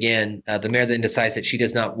angry again, the mayor then decides that she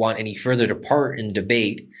does not want any further to part in the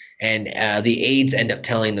debate, and the aides end up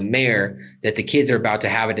telling the mayor that the kids are about to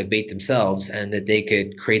have a debate themselves and that they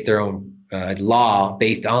could create their own law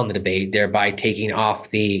based on the debate, thereby taking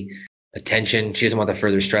off the attention. She doesn't want the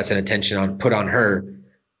further stress and attention put on her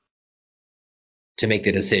to make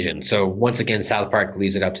the decision. So once again, South Park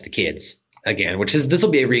leaves it up to the kids again, this will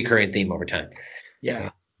be a recurring theme over time.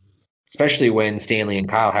 Yeah. Especially when Stanley and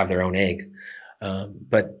Kyle have their own egg.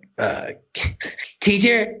 But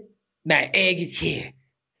teacher, my egg is here.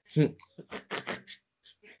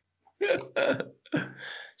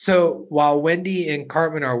 So while Wendy and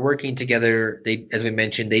Cartman are working together, as we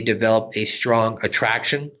mentioned, they develop a strong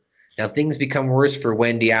attraction. Now things become worse for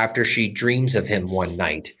Wendy after she dreams of him one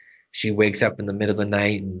night. She wakes up in the middle of the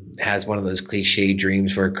night and has one of those cliche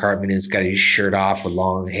dreams where Cartman has got his shirt off with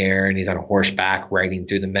long hair and he's on horseback riding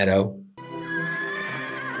through the meadow.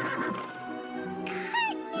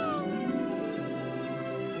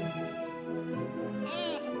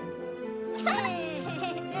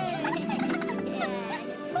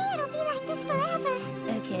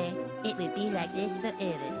 Okay, it would be like this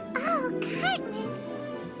forever. Oh, Cartman.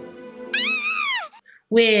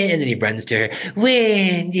 And then he runs to her.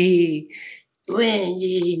 Wendy,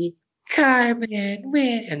 Carmen,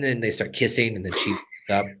 and then they start kissing, and then she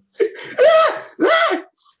up.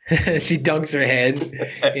 She dunks her head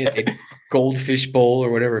in a goldfish bowl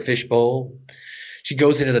or whatever fish bowl. She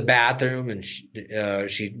goes into the bathroom and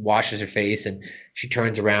she washes her face, and she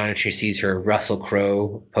turns around and she sees her Russell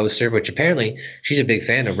Crowe poster, which apparently she's a big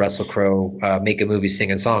fan of Russell Crowe making movies,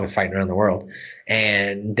 singing songs, fighting around the world.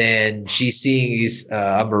 And then she sees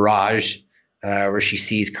a mirage where she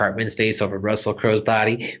sees Cartman's face over Russell Crowe's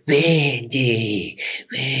body. Wendy.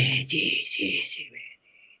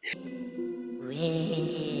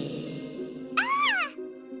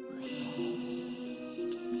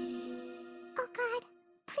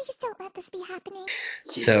 Please don't let this be happening.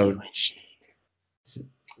 So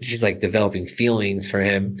she's like developing feelings for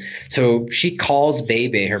him. So she calls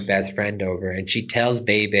Bebe, her best friend, over, and she tells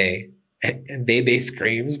Bebe, and Bebe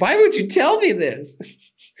screams, "Why would you tell me this?"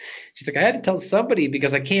 She's like, "I had to tell somebody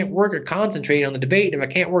because I can't work or concentrate on the debate. If I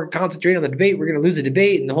can't work or concentrate on the debate, we're going to lose the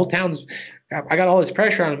debate. And the whole town's, I got all this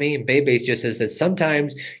pressure on me." And Bebe just says that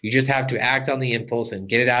sometimes you just have to act on the impulse and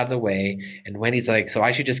get it out of the way. And Wendy's like, "So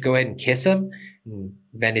I should just go ahead and kiss him?" And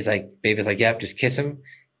Wendy's like, Bebe's like, "Yep, just kiss him.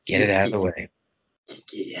 Get it out of the way.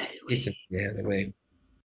 Kiss him, get out of the way."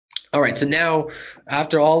 All right, so now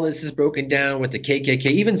after all this is broken down with the KKK,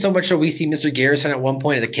 even so much so we see Mr. Garrison at one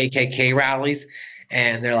point at the KKK rallies,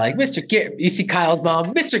 and they're like, you see Kyle's mom,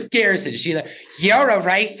 "Mr. Garrison." She's like, "You're a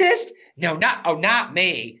racist?" "No, not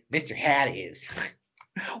me. Mr. Hat is."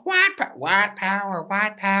 White power.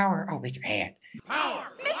 Oh, Mr. Hat. Power!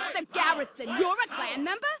 Mr. Garrison, you're a Klan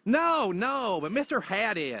member? No, but Mr.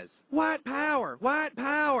 Hat is. White power.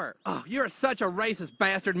 Oh, you're such a racist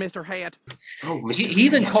bastard, Mr. Hat. Oh, He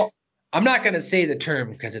even called. I'm not going to say the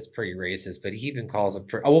term because it's pretty racist, but he even calls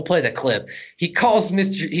we'll play the clip. He calls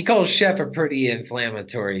Chef a pretty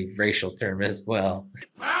inflammatory racial term as well.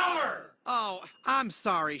 Power! Oh, I'm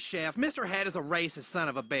sorry, Chef. Mr. Hat is a racist son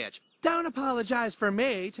of a bitch. Don't apologize for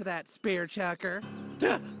me to that spear chucker.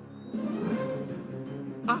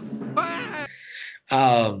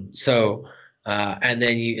 And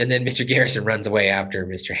then Mr. Garrison runs away after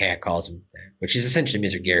Mr. Hat calls him, which is essentially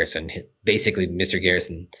Mr. Garrison, basically Mr.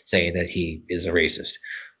 Garrison saying that he is a racist.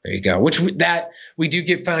 There you go. We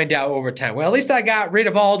do find out over time. Well, at least I got rid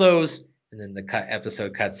of all those. And then the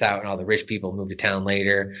episode cuts out, and all the rich people move to town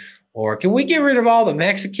later. Or can we get rid of all the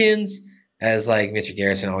Mexicans? As like Mr.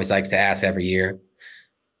 Garrison always likes to ask every year.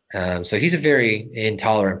 So he's a very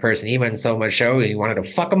intolerant person. He went so much so he wanted to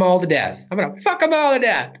fuck them all to death. I'm gonna fuck them all to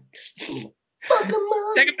death. Fuck them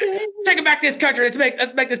all. Take back this country.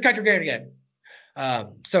 Let's make this country great again.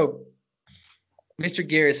 So Mr.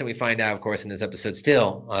 Garrison, we find out, of course, in this episode,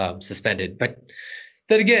 still suspended. But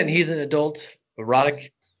then again, he's an adult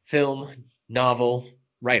erotic film novel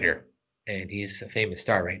writer, and he's a famous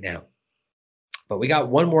star right now. But we got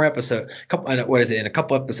one more episode. In a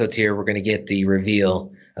couple episodes here, we're going to get the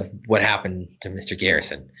reveal of what happened to Mr.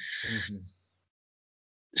 Garrison. Mm-hmm.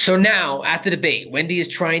 So now at the debate, Wendy is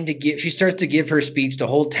she starts to give her speech. The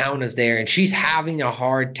whole town is there, and she's having a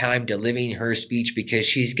hard time delivering her speech because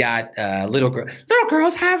she's got little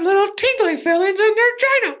girls have little tingly feelings in their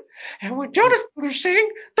vagina. And when Jonas Brothers sing,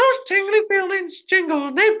 those tingly feelings jingle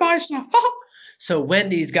and they buy stuff. So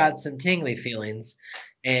Wendy's got some tingly feelings,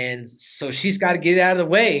 and so she's got to get out of the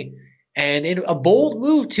way. And in a bold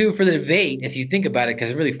move, too, for the debate, if you think about it,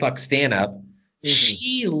 because it really fucks Stan up,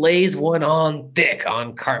 she lays one on thick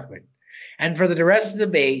on Cartman. And for the rest of the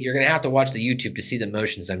debate, you're going to have to watch the YouTube to see the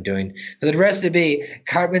motions I'm doing. For the rest of the debate,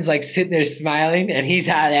 Cartman's like sitting there smiling, and he's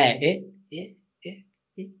out that.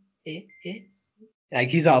 Like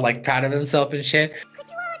he's all like proud of himself and shit. Could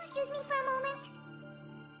you all excuse me for a moment?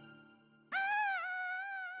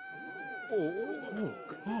 Oh,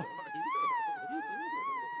 God.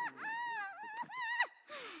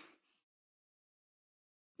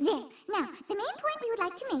 There. Now, the main point we would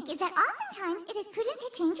like to make is that oftentimes it is prudent to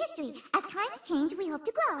change history. As times change, we hope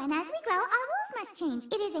to grow, and as we grow, our rules must change.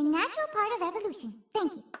 It is a natural part of evolution.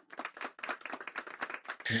 Thank you.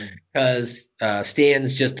 Because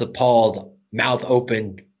Stan's just appalled, mouth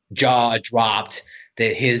open, jaw dropped,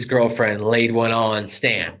 that his girlfriend laid one on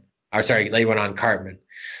laid one on Cartman.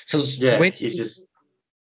 So yeah, he's just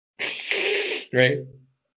right.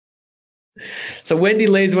 So Wendy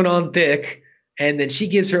lays one on thick, and then she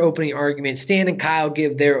gives her opening argument. Stan and Kyle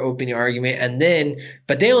give their opening argument, and then,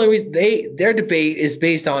 but their debate is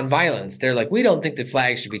based on violence. They're like, we don't think the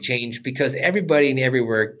flag should be changed because everybody and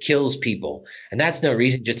everywhere kills people, and that's no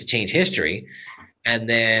reason just to change history. And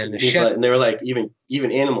then and they were like,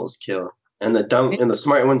 even animals kill, and the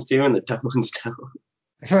smart ones do, and the dumb ones don't.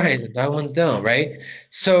 Right, the dumb ones don't. Right.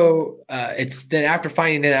 So it's then after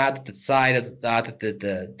finding it out that the side of the thought that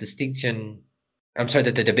the distinction. I'm sorry,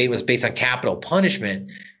 that the debate was based on capital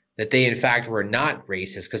punishment, that they in fact were not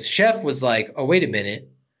racist. Because Chef was like, oh, wait a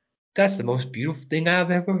minute. That's the most beautiful thing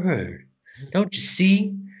I've ever heard. Don't you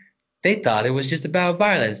see? They thought it was just about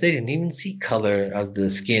violence. They didn't even see color of the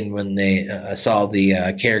skin when they saw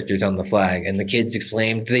the characters on the flag. And the kids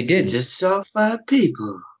exclaimed they did. They just saw 5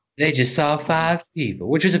 people. They just saw 5 people,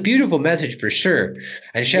 which is a beautiful message for sure.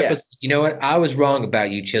 And Chef was, you know what? I was wrong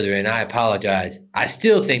about you children, and I apologize. I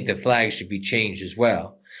still think the flag should be changed as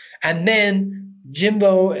well. And then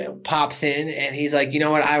Jimbo pops in, and he's like, you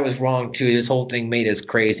know what? I was wrong too. This whole thing made us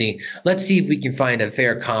crazy. Let's see if we can find a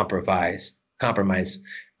fair compromise.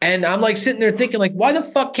 And I'm like sitting there thinking, like, why the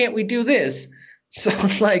fuck can't we do this? So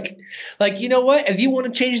like, you know what? If you want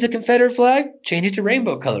to change the Confederate flag, change it to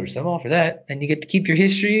rainbow colors. I'm all for that. And you get to keep your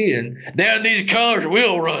history. And then these colors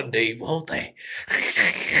will run, Dave, won't they?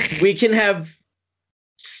 We can have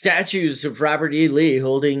statues of Robert E. Lee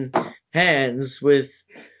holding hands with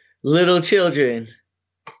little children.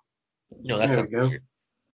 No, that's not weird.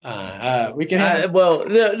 We can have.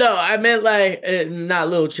 No, I meant like not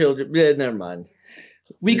little children. Never mind.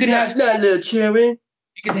 We could have not little children.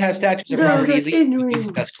 You could have statues of Robert E. Lee,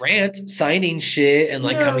 Gus Grant signing shit and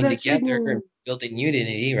like coming together and building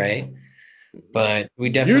unity, right? But we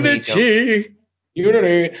definitely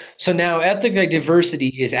unity. So now ethnic diversity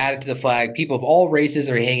is added to the flag. People of all races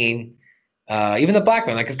are hanging. Even the black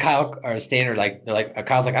man, like, because Kyle or Stan are like, they're like,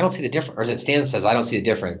 Kyle's like, I don't see the difference. Or Stan says, I don't see the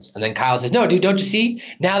difference. And then Kyle says, no, dude, don't you see?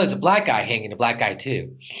 Now there's a black guy hanging a black guy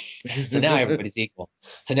too. So now everybody's equal.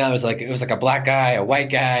 So now it was like a black guy, a white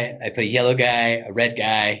guy. I put a yellow guy, a red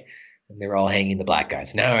guy, and they were all hanging the black guy.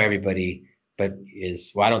 So now everybody, I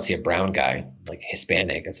don't see a brown guy, like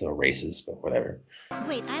Hispanic. That's a little racist, but whatever.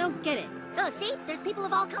 Wait, I don't get it. No, see, there's people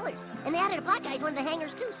of all colors, and they added a black guy as one of the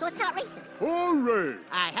hangers too, so it's not racist. All right.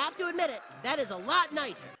 I have to admit it, that is a lot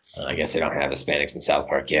nicer. I guess they don't have Hispanics in South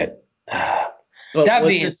Park yet. But that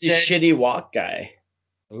being said, the shitty walk guy.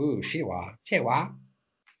 Ooh, shitty walk.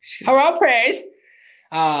 Hello, praise.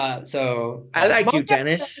 So I like you,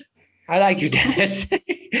 Dennis. I like you, Dennis.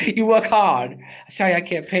 You work hard. Sorry, I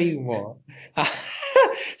can't pay you more.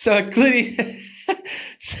 So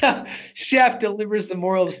Chef delivers the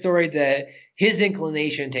moral of the story that his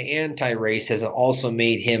inclination to anti-race has also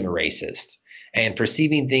made him a racist, and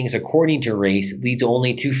perceiving things according to race leads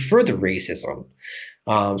only to further racism.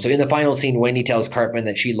 So in the final scene, Wendy tells Cartman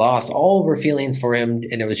that she lost all of her feelings for him,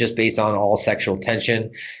 and it was just based on all sexual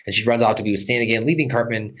tension. And she runs off to be with Stan again, leaving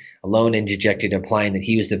Cartman alone and dejected, implying that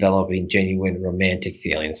he was developing genuine romantic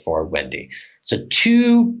feelings for Wendy. So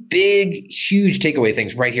two big, huge takeaway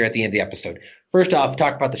things right here at the end of the episode. First off,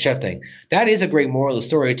 talk about the chef thing. That is a great moral of the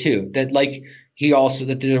story too. That we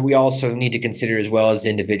also need to consider, as well as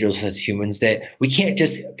individuals, as humans, that we can't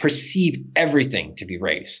just perceive everything to be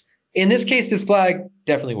race. In this case, this flag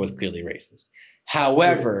definitely was clearly racist.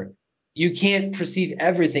 However, you can't perceive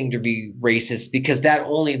everything to be racist, because that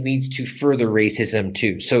only leads to further racism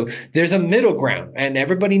too. So there's a middle ground, and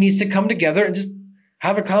everybody needs to come together and just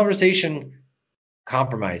have a conversation,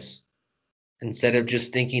 compromise, instead of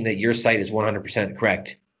just thinking that your side is 100%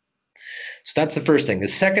 correct. So that's the first thing. The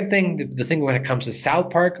second thing, the thing when it comes to South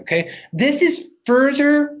Park, okay, this is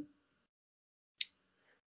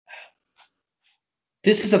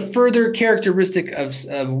a further characteristic of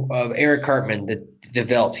Eric Cartman that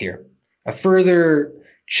developed here. A further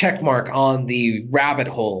check mark on the rabbit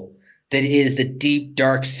hole that is the deep,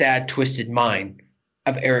 dark, sad, twisted mind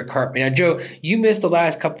of Eric Cartman. Now, Joe, you missed the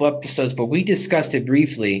last couple episodes, but we discussed it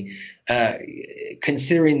briefly,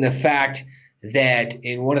 considering the fact that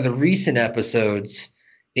in one of the recent episodes,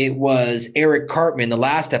 it was Eric Cartman, the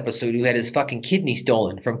last episode, who had his fucking kidney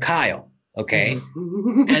stolen from Kyle. Okay.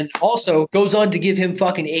 And also goes on to give him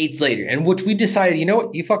fucking AIDS later, and which we decided, you know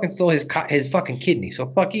what, you fucking stole his fucking kidney, so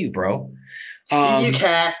fuck you, bro.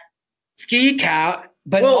 Ski cat.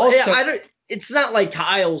 But well, also, yeah, it's not like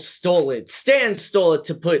Kyle stole it. Stan stole it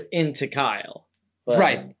to put into Kyle. But.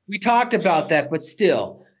 Right. We talked about that, but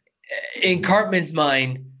still, in Cartman's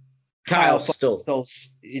mind, Kyle stole.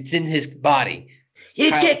 It's in his body.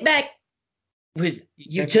 You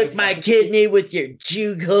took my kidney with your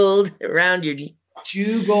Jew gold around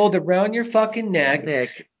your fucking neck.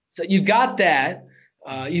 So you've got that.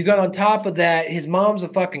 You got on top of that, his mom's a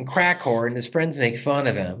fucking crack whore, and his friends make fun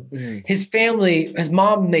of him. His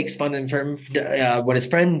mom makes fun of him when his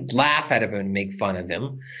friends laugh at him and make fun of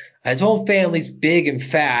him. His whole family's big and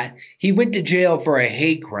fat. He went to jail for a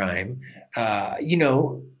hate crime.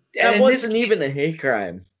 That wasn't even a hate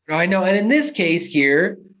crime. I know. And in this case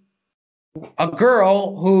here, a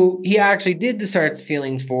girl who he actually did start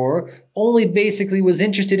feelings for only basically was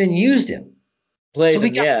interested and used him. We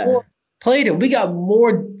got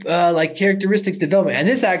more characteristics development. And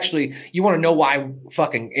this actually, you want to know why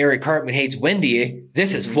fucking Eric Cartman hates Wendy?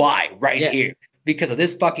 This is why here. Because of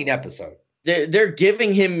this fucking episode. They're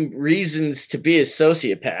giving him reasons to be a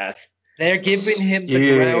sociopath. They're giving him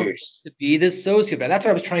the grounds to be the sociopath. That's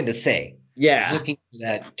what I was trying to say. Yeah. I was looking for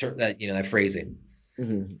that phrasing.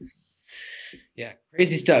 Mm-hmm. Yeah,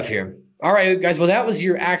 crazy stuff here. All right, guys. Well, that was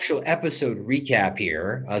your actual episode recap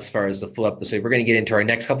here as far as the full episode. We're going to get into our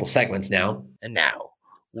next couple segments now. And now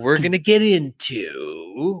we're going to get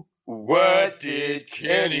into... What did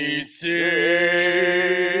Kenny say?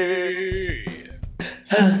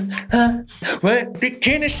 What did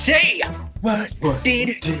Kenny say? What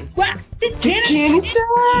did Kenny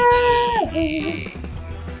say?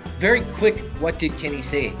 Very quick, what did Kenny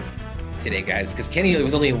say today, guys? Because Kenny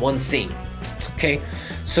was only in one scene. Okay,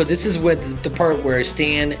 so this is the part where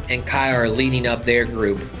Stan and Kyle are leading up their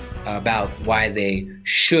group about why they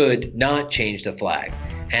should not change the flag.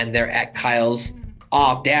 And they're at Kyle's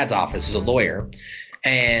dad's office, who's a lawyer.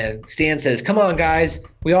 And Stan says, come on, guys,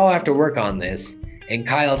 we all have to work on this. And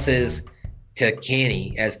Kyle says to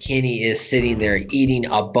Kenny, as Kenny is sitting there eating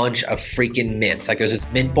a bunch of freaking mints. Like there's this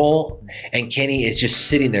mint bowl, and Kenny is just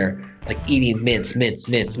sitting there like eating mints,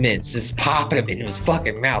 just popping them into his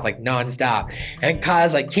fucking mouth like nonstop. And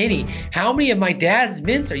Kyle's like, Kenny, how many of my dad's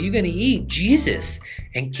mints are you gonna eat? Jesus.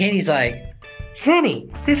 And Kenny's like, Kenny,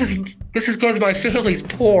 this is because my family's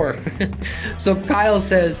poor. So Kyle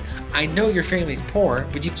says, I know your family's poor,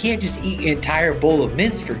 but you can't just eat an entire bowl of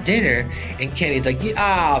mints for dinner. And Kenny's like,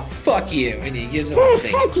 fuck you. And he gives him a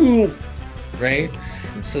thing. Fuck you. Right?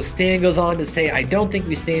 So Stan goes on to say, I don't think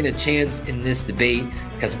we stand a chance in this debate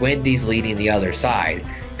because Wendy's leading the other side.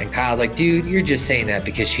 And Kyle's like, dude, you're just saying that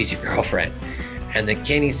because she's your girlfriend. And then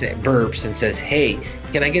Kenny burps and says, hey,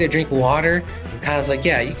 can I get a drink of water? And Kyle's like,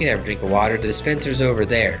 yeah, you can have a drink of water. The dispenser's over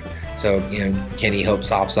there. So, Kenny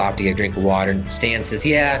hops off to get a drink of water. And Stan says,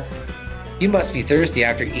 yeah, you must be thirsty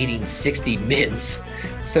after eating 60 mints.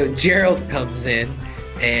 So Gerald comes in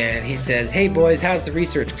And he says, "Hey boys, how's the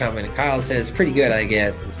research coming?" And Kyle says, "Pretty good, I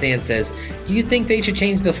guess." And Stan says, "Do you think they should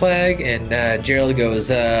change the flag?" And Gerald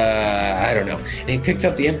goes, "I don't know." And he picks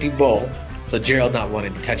up the empty bowl. So Gerald not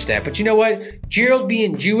wanting to touch that. But you know what? Gerald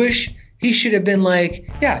being Jewish, he should have been like,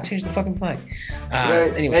 "Yeah, change the fucking flag."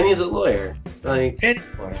 Right. Anyway. And he's a lawyer. Like, and he's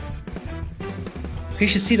a lawyer. He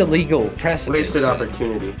should see the legal precedent. Wasted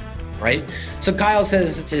opportunity. Right? So Kyle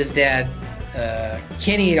says to his dad,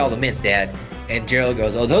 "Kenny ate all the mints, Dad." And Gerald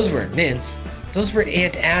goes, "Oh, those weren't mints. Those were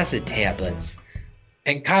antacid tablets."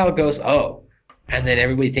 And Kyle goes, "Oh." And then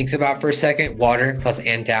everybody thinks about it for a second, water plus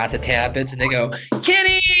antacid tablets. And they go,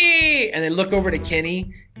 "Kenny!" And they look over to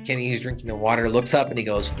Kenny. Kenny, who's drinking the water, looks up and he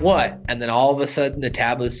goes, "What?" And then all of a sudden the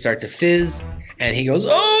tablets start to fizz. And he goes,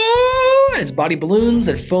 "Oh!" And his body balloons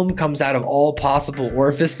and foam comes out of all possible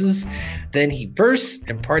orifices. Then he bursts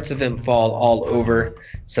and parts of him fall all over.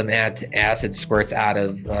 Some acid squirts out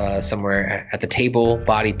of somewhere at the table,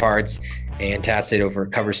 body parts.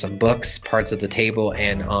 Antacid covers some books, parts of the table,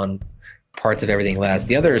 and on parts of everything less.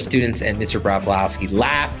 The other students and Mr. Broflovsky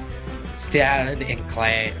laugh. Stan and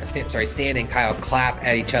Kyle clap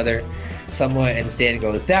at each other somewhat, and Stan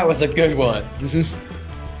goes, "That was a good one."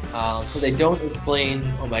 So they don't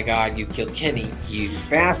explain, "Oh my God, you killed Kenny, you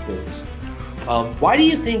bastards." Why do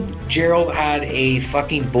you think Gerald had a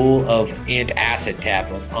fucking bowl of antacid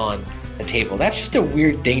tablets on the table? That's just a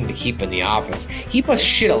weird thing to keep in the office. He must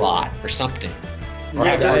shit a lot or something.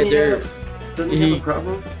 Yeah, doesn't he have a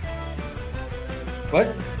problem?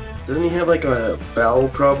 What? Doesn't he have like a bowel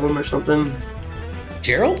problem or something?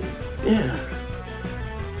 Gerald? Yeah.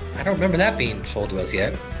 I don't remember that being told to us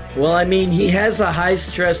yet. Well, I mean, he has a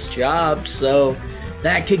high-stress job, so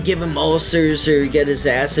that could give him ulcers or get his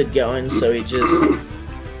acid going, so he just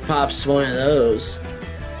pops one of those.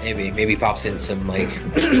 Maybe pops in some, like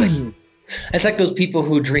it's like those people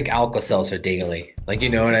who drink Alka-Seltzer daily. Like, you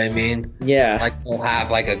know what I mean? Yeah. Like, they'll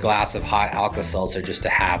have, like, a glass of hot Alka-Seltzer just to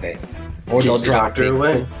have it. Or they'll drop it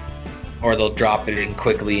away. Or they'll drop it in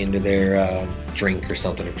quickly into their drink or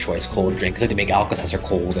something of choice, cold drink. Because they make Alka-Seltzer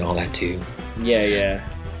cold and all that, too. Yeah.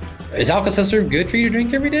 Is Alka-Seltzer good for you to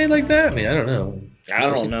drink every day like that? I mean, I don't know. I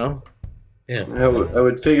don't know. Yeah. I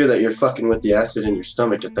would figure that you're fucking with the acid in your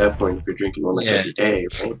stomach at that point if you're drinking one every day,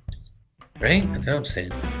 right? Right? That's what I'm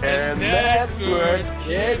saying. And that's what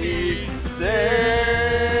Kenny said.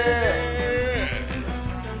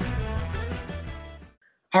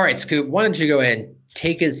 All right, Scoop, why don't you go ahead and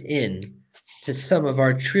take us in to some of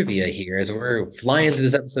our trivia here as we're flying through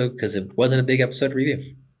this episode because it wasn't a big episode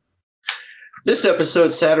review. This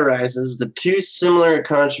episode satirizes the two similar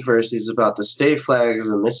controversies about the state flags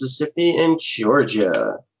of Mississippi and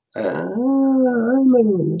Georgia.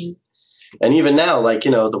 And even now, like,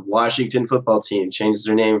 you know, the Washington football team changed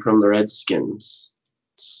their name from the Redskins.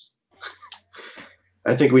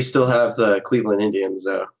 I think we still have the Cleveland Indians,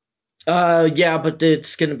 though. Yeah, but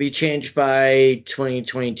it's going to be changed by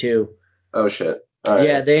 2022. Oh, shit. All right.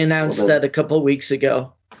 Yeah, they announced that a couple weeks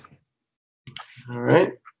ago. All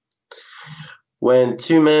right. When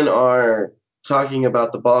two men are talking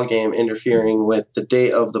about the ball game interfering with the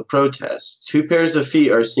date of the protest, two pairs of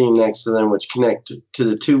feet are seen next to them which connect to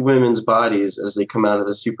the two women's bodies as they come out of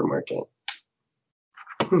the supermarket.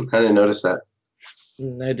 I didn't notice that.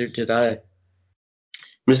 Neither did I.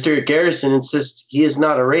 Mr. Garrison insists he is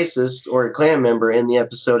not a racist or a Klan member in the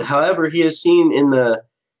episode. However, he is seen in the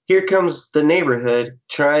Here Comes the Neighborhood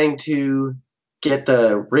trying to get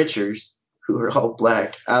the Richards, who are all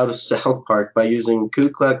black, out of South Park by using Ku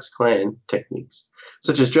Klux Klan techniques,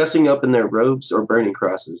 such as dressing up in their robes or burning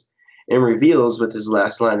crosses, and reveals with his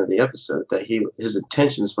last line of the episode that his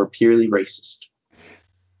intentions were purely racist.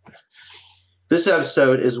 This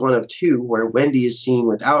episode is one of two where Wendy is seen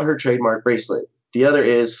without her trademark bracelet. The other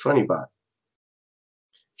is Funnybot.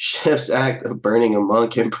 Chef's act of burning a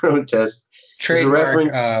monk in protest is a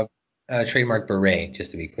reference... Trademark beret,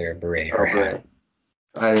 just to be clear. Beret. Or hat.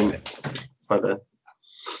 I didn't... My bad.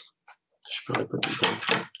 Should probably put these in.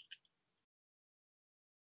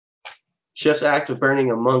 Chef's act of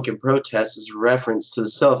burning a monk in protest is a reference to the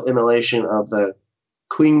self-immolation of the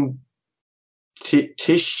Queen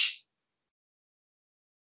Tish.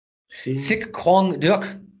 Thick Quang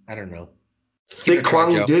Duk. I don't know. Thick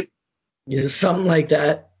Quang Duk. Yeah, something like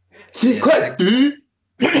that. Thick Quang Duk.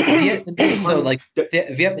 So, like,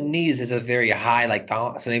 Vietnamese is a very high, like,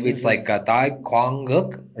 so maybe it's like Thai Quang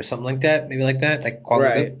Guk or something like that. Maybe like that. Like Quang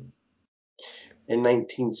Guk. In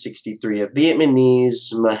 1963, a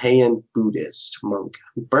Vietnamese Mahayan Buddhist monk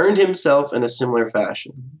burned himself in a similar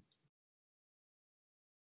fashion.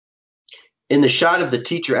 In the shot of the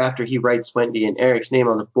teacher after he writes Wendy and Eric's name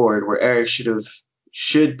on the board, where Eric should have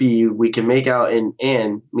should be we can make out an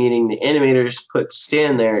Ann, meaning the animators put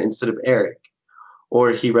Stan there instead of Eric.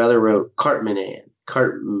 Or he rather wrote Cartman Ann.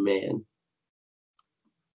 Cartman.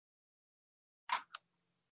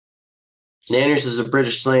 Nanners is a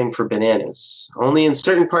British slang for bananas. Only in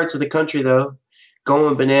certain parts of the country, though,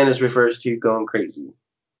 going bananas refers to going crazy.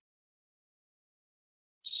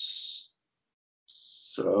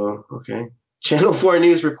 So, okay. Channel 4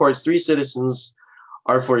 News reports 3 citizens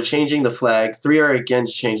are for changing the flag, 3 are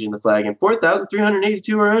against changing the flag, and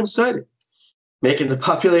 4,382 are undecided, making the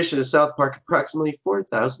population of South Park approximately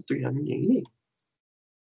 4,388.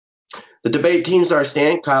 The debate teams are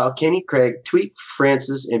Stan, Kyle, Kenny, Craig, Tweet,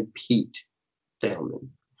 Francis, and Pete Thalman,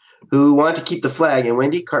 who want to keep the flag, and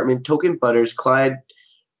Wendy, Cartman, Token, Butters, Clyde,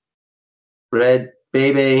 Red,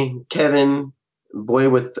 Bebe, Kevin, Boy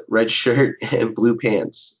with red shirt and blue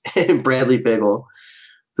pants, and Bradley Biggle,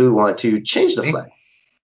 who want to change the flag.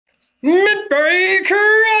 Mint Berry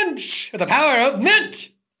Crunch! The power of mint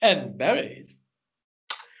and berries.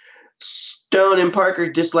 Stone and Parker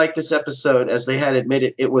disliked this episode as they had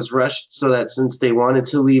admitted it was rushed so that since they wanted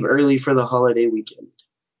to leave early for the holiday weekend.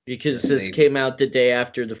 Because this came out the day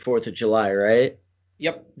after the 4th of July, right?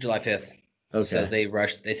 Yep, July 5th. Okay. So they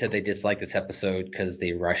rushed. They said they disliked this episode because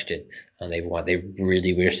they rushed it. They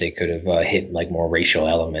really wish they could have hit like more racial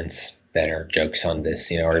elements, better jokes on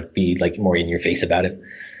this, or be like more in your face about it.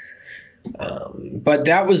 But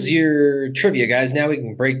that was your trivia, guys. Now we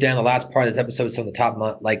can break down the last part of this episode. Some of the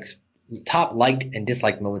top liked and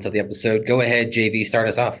disliked moments of the episode. Go ahead, JV, start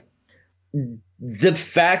us off. The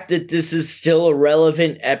fact that this is still a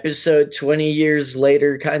relevant episode 20 years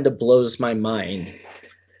later kind of blows my mind.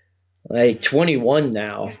 Like 21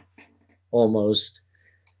 now, almost.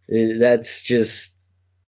 That's just,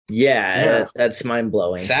 that's mind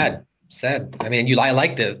blowing. Sad. I mean, I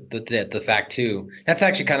like the fact too. That's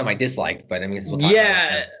actually kind of my dislike, but I mean, we'll talk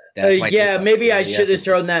about that. Maybe I should have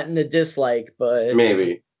thrown that in the dislike, but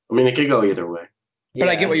maybe. I mean, it could go either way. But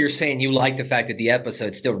I get what you're saying. You like the fact that the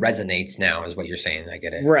episode still resonates now, is what you're saying. I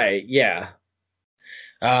get it. Right. Yeah.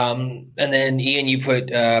 And then Ian, you put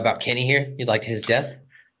about Kenny here. You liked his death.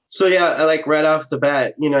 So yeah, I like right off the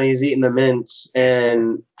bat, he's eating the mints,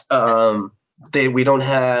 and we don't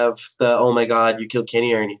have the oh my god you killed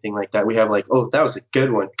Kenny or anything like that. We have like, oh, that was a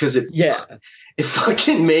good one, because it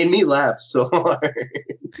fucking made me laugh so hard.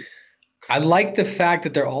 I like the fact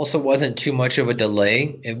that there also wasn't too much of a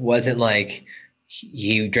delay. It wasn't like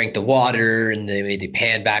you drank the water and they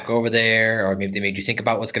pan back over there, or maybe they made you think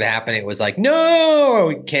about what's going to happen. It was like,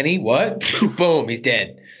 no, Kenny, what? Boom, he's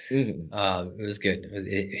dead. Mm-hmm. It was good.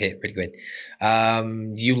 It hit pretty good.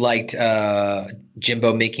 You liked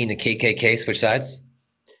Jimbo making the KKK switch sides?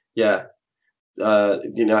 Yeah.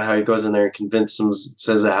 You know how he goes in there and convinces them,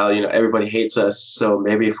 says how everybody hates us, so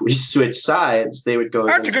maybe if we switch sides, they would go.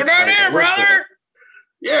 That's a good idea, brother.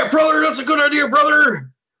 Yeah, brother, that's a good idea,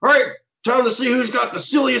 brother. All right, time to see who's got the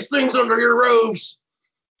silliest things under your robes.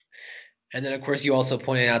 And then, of course, you also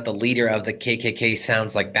pointed out the leader of the KKK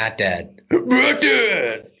sounds like Bat Dad. Bat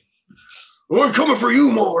Dad. I'm coming for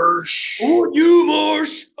you, Marsh. I want you,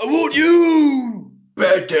 Marsh. I want you.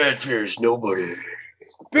 Bat Dad fears nobody.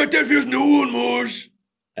 Bat Dad fears no one, Marsh.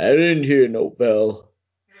 I didn't hear no bell.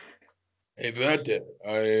 Hey, Bat Dad,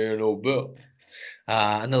 I hear no bell.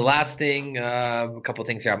 And the last thing, a couple of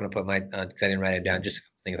things here I'm going to put because I didn't write it down, just a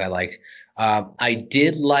couple things I liked. I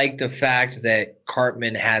did like the fact that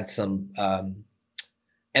Cartman had some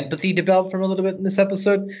empathy developed from a little bit in this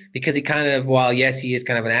episode, because he kind of, while yes, he is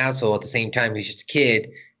kind of an asshole, at the same time, he's just a kid,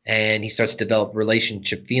 and he starts to develop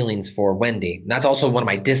relationship feelings for Wendy. And that's also one of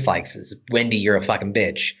my dislikes is, Wendy, you're a fucking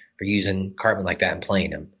bitch for using Cartman like that and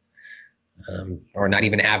playing him. Or not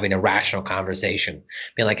even having a rational conversation.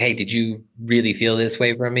 Being like, hey, did you really feel this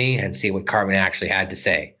way from me? And see what Cartman actually had to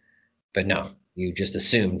say. But no, you just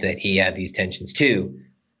assumed that he had these tensions too,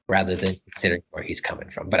 rather than considering where he's coming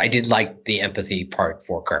from. But I did like the empathy part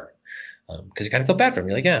for Cartman, because you kind of feel bad for him.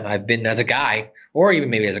 You're like, yeah, I've been, as a guy, or even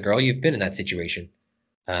maybe as a girl, you've been in that situation.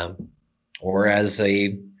 Or as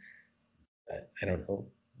a, I don't know,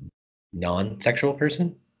 non-sexual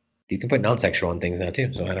person. You can put non-sexual on things now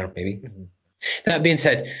too. So I don't know, maybe. Mm-hmm. That being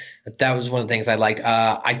said, that was one of the things I liked.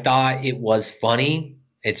 I thought it was funny.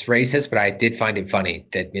 It's racist, but I did find it funny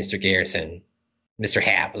that Mr. Garrison, Mr.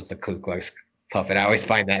 Hat was the Ku Klux puppet. I always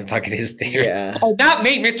find that fucking hysterical. Yeah. Oh, not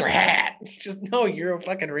me, Mr. Hat. It's just, no, you're a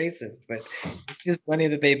fucking racist. But it's just funny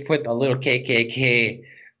that they put a little KKK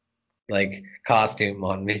like costume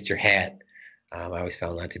on Mr. Hat. I always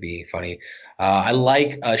found that to be funny. I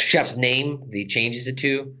like Chef's name. He changes it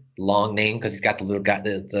to long name because he's got the little guy,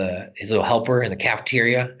 his little helper in the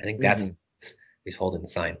cafeteria. I think that's he's holding the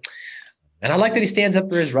sign. And I like that he stands up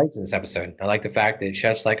for his rights in this episode. I like the fact that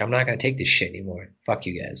Chef's like, I'm not going to take this shit anymore. Fuck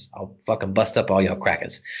you guys. I'll fucking bust up all y'all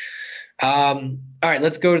crackers. All right,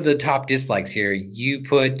 let's go to the top dislikes here. You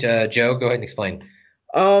put, Joe, go ahead and explain.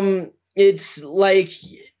 It's like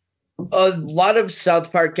a lot of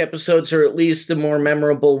South Park episodes, or at least the more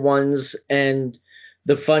memorable ones and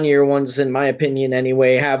the funnier ones, in my opinion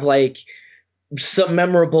anyway, have like some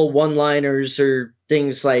memorable one-liners or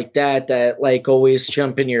things like that like always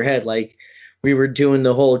jump in your head. Like we were doing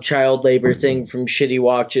the whole child labor thing from Shitty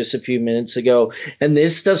Walk just a few minutes ago, and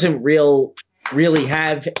this doesn't really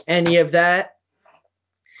have any of that.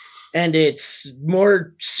 And it's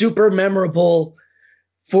more super memorable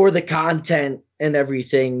for the content and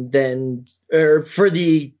everything or for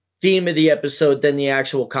the theme of the episode than the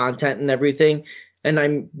actual content and everything.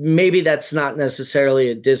 And maybe that's not necessarily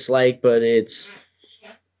a dislike, but it's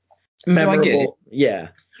memorable. No, I get it. Yeah.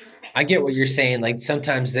 I get what you're saying. Like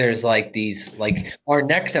sometimes there's like these, like our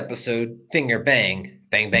next episode, finger bang,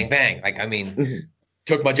 bang, bang, bang. Like, I mean,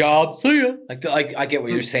 took my job, see ya. Like I get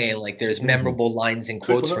what you're saying. Like there's memorable lines and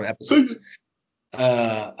quotes from episodes. We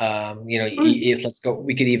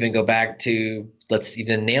could even go back to, let's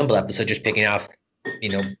even Namble episode, just picking off,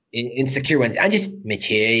 insecure ones. I'm just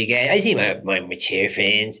mature, you guys. I see my mature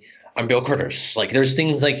friends. I'm Bill Curtis. Like there's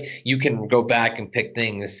things like you can go back and pick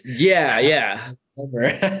things. Yeah.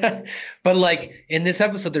 But like in this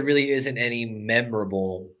episode, there really isn't any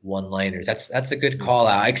memorable one-liners. That's a good call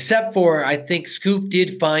out, except for I think Scoop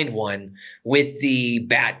did find one with the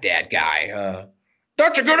Bat Dad guy.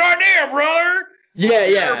 That's a good idea, brother.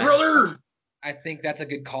 Yeah, brother. I think that's a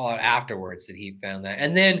good call out afterwards that he found that.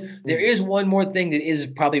 And then there is one more thing that is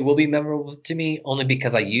probably will be memorable to me only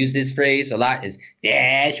because I use this phrase a lot is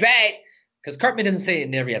that's right. Because Cartman doesn't say it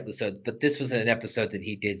in every episode, but this was an episode that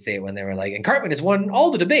he did say it when they were like, and Cartman has won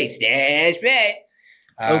all the debates. That's right.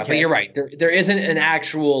 Okay. But you're right. There isn't an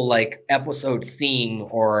actual like episode theme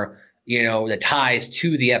or, that ties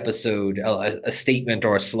to the episode, a statement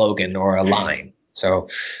or a slogan or a line. So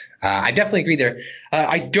I definitely agree there.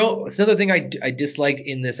 It's another thing I disliked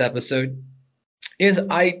in this episode is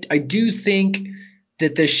I do think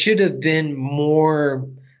that there should have been more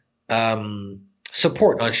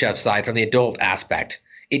support on Chef's side from the adult aspect.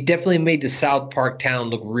 It definitely made the South Park town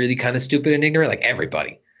look really kind of stupid and ignorant, like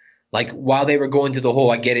everybody. Like while they were going through the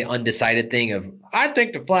whole, I get it, undecided thing of, I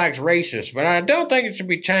think the flag's racist, but I don't think it should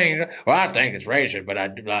be changed. Well, I think it's racist, but I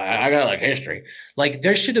got like history. Like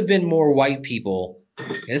there should have been more white people.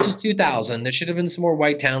 This was 2000. There should have been some more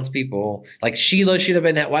white townspeople. Like Sheila should have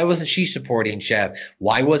been. Why wasn't she supporting Chef?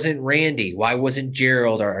 Why wasn't Randy? Why wasn't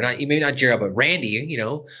Gerald or not? Maybe not Gerald, but Randy.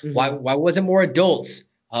 Why wasn't more adults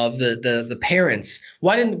of the parents?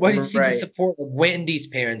 Why didn't you see the support of Wendy's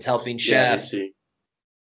parents helping Chef?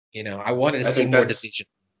 I wanted to see more decision.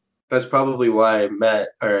 That's probably why Matt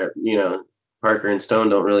or Parker and Stone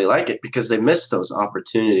don't really like it because they missed those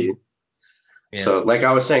opportunities. Yeah. So, like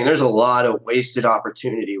I was saying, there's a lot of wasted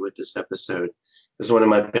opportunity with this episode. This is one of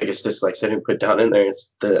my biggest dislikes I didn't put down in there.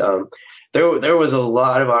 It's the there was a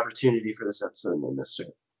lot of opportunity for this episode and they missed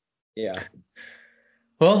it. Yeah.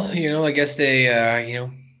 Well, I guess they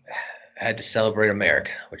had to celebrate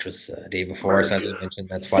America, which was the day before. So as I mentioned,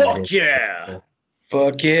 that's why. Fuck yeah.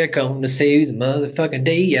 Fuck yeah, come to save the motherfucking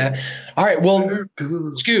day. Yeah. All right. Well,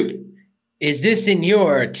 Scoop, is this in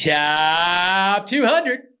your top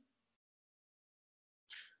 200?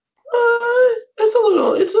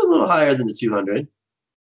 It's a little higher than the 200.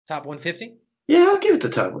 Top 150? Yeah, I'll give it the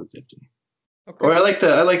top 150. Okay. Or I like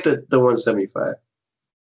the 175.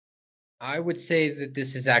 I would say that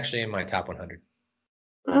this is actually in my top 100.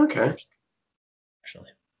 Okay. Actually,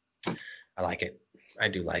 I like it. I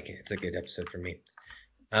do like it. It's a good episode for me.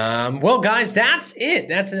 Well, guys, that's it.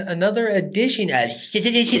 That's another edition of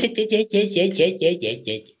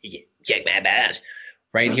Check My Bass.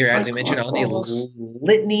 Right here, as we mentioned, on the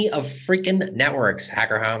litany of freaking networks.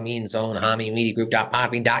 Hacker Hami, Zone, Hami, Media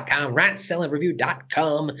Group.podbean.com,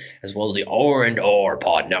 RatSellingReview.com, as well as the R&R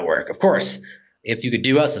Pod Network. Of course, if you could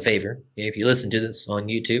do us a favor, if you listen to this on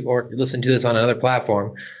YouTube or if you listen to this on another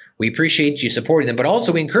platform, we appreciate you supporting them, but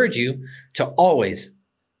also we encourage you to always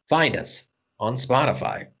find us on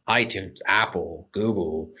Spotify, iTunes, Apple,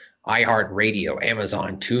 Google, iHeartRadio,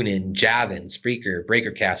 Amazon, TuneIn, Javin, Spreaker,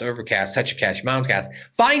 BreakerCast, Overcast, Touchacast, Mountcast.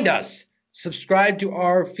 Find us. Subscribe to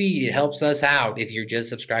our feed. It helps us out if you're just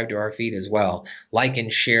subscribed to our feed as well. Like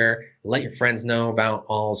and share. Let your friends know about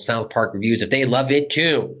all South Park reviews if they love it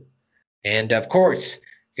too. And of course,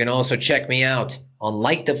 you can also check me out on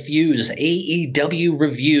Light the Fuse AEW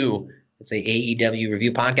Review. It's a AEW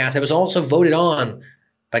review podcast that was also voted on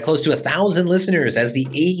by close to 1,000 listeners as the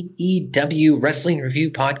AEW Wrestling Review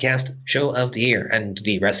Podcast Show of the Year and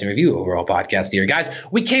the Wrestling Review overall podcast of the year. Guys,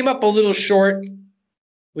 we came up a little short.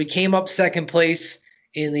 We came up second place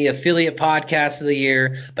in the affiliate podcast of the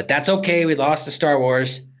year, but that's okay. We lost to Star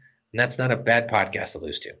Wars, and that's not a bad podcast to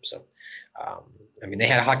lose to. So, I mean, they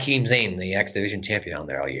had Hakeem Zayn, the X Division champion, on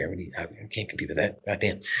there all year. I can't compete with that.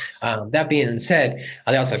 Goddamn. That being said,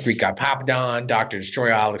 they also have Greek God Papadon, Dr.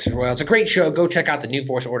 Destroyer, Alex Royal. It's a great show. Go check out the New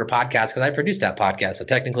Force Order podcast because I produced that podcast. So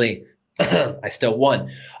technically, I still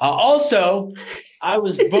won. Also, I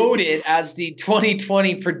was voted as the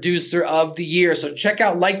 2020 producer of the year. So check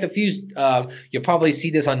out Like the Fuse. You'll probably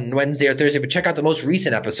see this on Wednesday or Thursday, but check out the most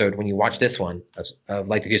recent episode when you watch this one of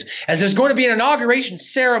Like the Fuse, as there's going to be an inauguration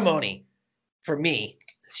ceremony for me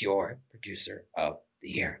as your producer of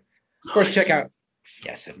the year. Of course, check out.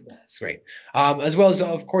 Yes, it's great. As well as,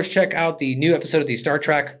 of course, check out the new episode of the Star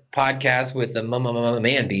Trek podcast with the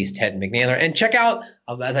man beast, Ted McNaylor. And check out,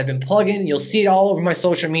 as I've been plugging, you'll see it all over my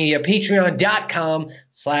social media,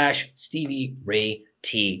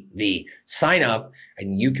 patreon.com/StevieRayTV. Sign up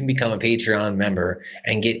and you can become a Patreon member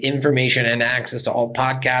and get information and access to all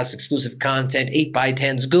podcasts, exclusive content,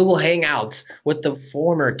 8x10s, Google Hangouts with the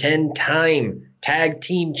former 10-time tag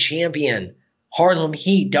team champion, Harlem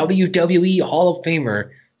Heat, WWE Hall of Famer,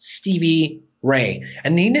 Stevie Ray.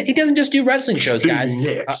 And he doesn't just do wrestling shows, guys.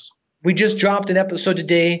 We just dropped an episode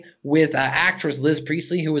today with actress Liz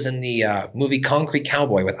Priestley, who was in the movie Concrete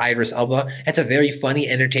Cowboy with Idris Elba. It's a very funny,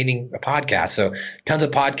 entertaining podcast. So tons of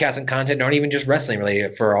podcasts and content aren't even just wrestling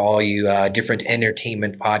related for all you different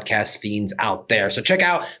entertainment podcast fiends out there. So check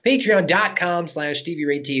out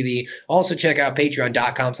patreon.com/StevieRayTV. Also check out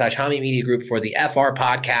patreon.com/Hami Media Group for the FR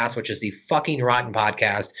podcast, which is the fucking rotten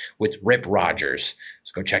podcast with Rip Rogers.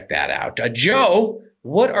 So go check that out. Joe,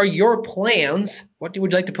 what are your plans? What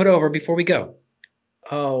would you like to put over before we go?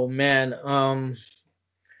 Oh man,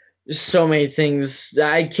 there's so many things.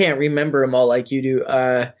 I can't remember them all like you do.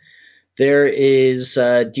 There is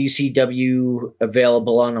DCW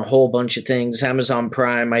available on a whole bunch of things. Amazon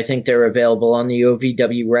Prime. I think they're available on the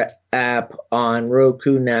OVW app, on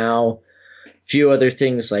Roku now. A few other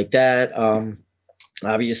things like that.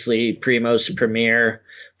 Obviously, Primos Premiere.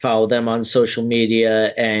 Follow them on social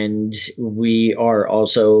media, and we are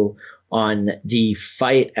also on the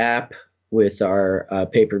Fight app with our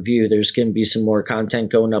pay-per-view. There's going to be some more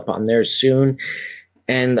content going up on there soon,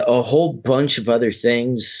 and a whole bunch of other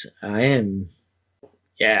things. I'm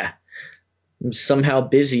somehow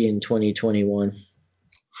busy in 2021.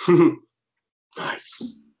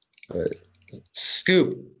 Nice.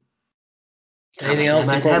 Scoop. Anything else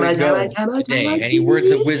before we go today? Any words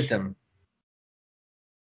of wisdom?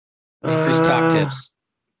 Chris Talk tips.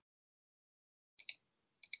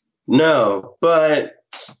 No, but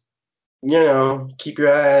keep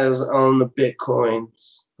your eyes on the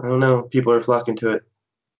Bitcoins. I don't know. People are flocking to it.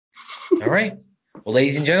 All right. Well,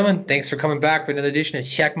 ladies and gentlemen, thanks for coming back for another edition of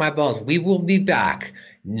Check My Balls. We will be back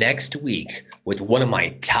next week with one of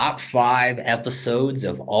my top 5 episodes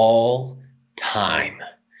of all time.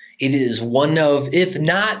 It is one of, if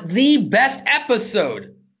not the best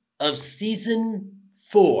episode of season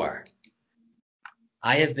 4.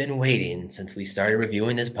 I have been waiting since we started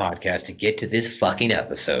reviewing this podcast to get to this fucking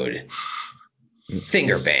episode.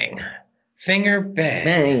 Finger bang. Finger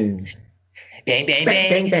bang. Bang, bang,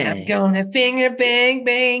 bang, bang. I'm gonna finger bang,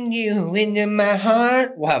 bang you into my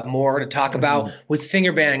heart. We'll have more to talk about with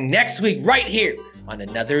finger bang next week right here on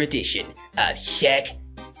another edition of Check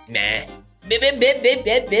My Balls.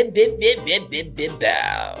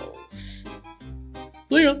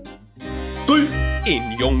 Leon.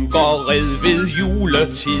 En junkerred ved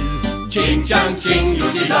juletid. Ching chang ching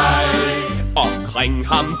lutilej. Omkring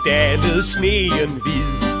ham dalede sneen hvid.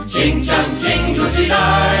 Ching chang ching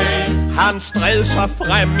lutilej. Han stred sig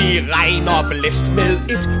frem i regn og blæst med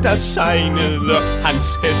et, der sejnede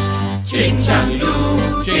hans hest. Ching chang lu,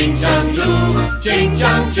 ching chang lu, ching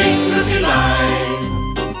chang ching lutilej.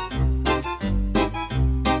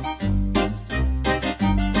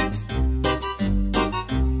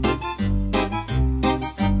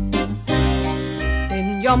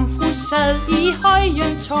 Jomfru sad i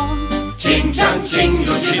højen tårn. Ching chang ching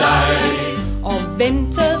lutilej. Og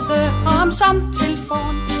ventede ham som til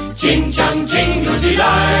forn. Ching chang ching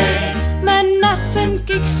lutilej. Men natten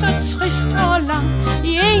gik så trist og lang,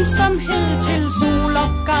 i ensomhed til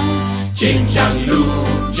solopgang. Ching chang lu,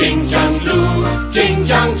 ching chang lu, ching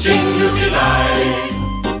chang ching lutilej.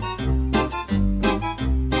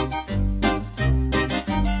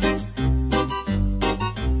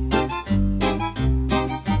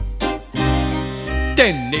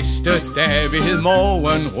 Den næste dag ved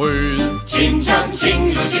morgenrød. Ching chang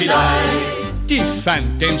ching lusilej. De fandt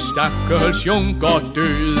den stakkels junker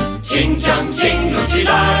død. Ching chang ching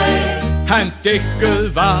lusilej. Han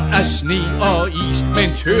dækket var af sne og is,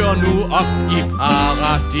 men tør nu op i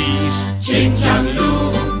paradis. Ching chang lu,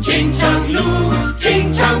 ching chang lu,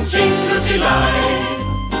 ching chang ching lusilej.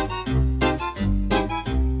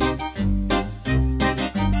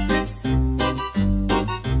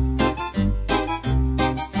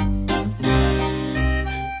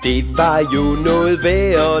 Det var jo noget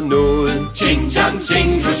værd noget. Ching chang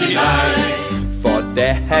ching lusilej. For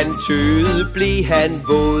da han tøede, blev han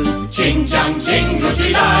våd. Ching chang ching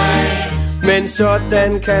lusilej. Men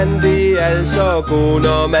sådan kan det altså gå,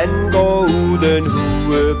 når man går uden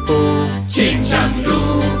hue på. Ching chang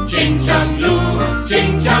lu, ching chang lu,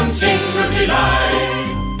 ching chang ching lusilej.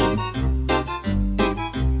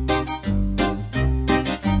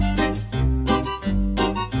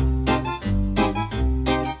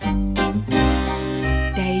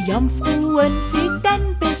 Jomfruen fik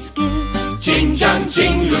den besked. Ching chang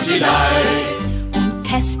ching lusilej. Hun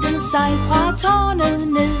kastede sig fra tårnet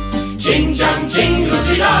ned. Ching chang ching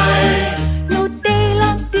lusilej. Nu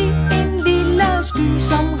deler de en lille sky,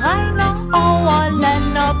 som regner over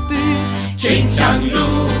land og by. Ching chang lu,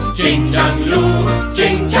 ching chang lu,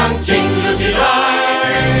 ching chang ching lusilej.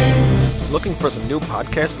 Looking for some new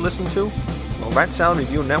podcasts to listen to? Well, Rat Salad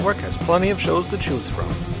Review Network has plenty of shows to choose from.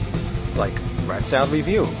 Like Rat Salad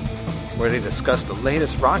Review, where they discuss the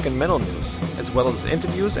latest rock and metal news, as well as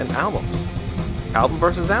interviews and albums. Album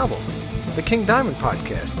vs. Album, the King Diamond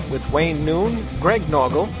Podcast, with Wayne Noon, Greg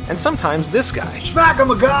Noggle, and sometimes this guy. Smack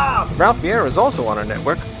him a gob! Ralph Vieira is also on our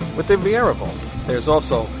network with the Vieira Vault. There's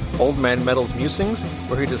also Old Man Metal's Musings,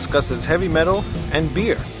 where he discusses heavy metal and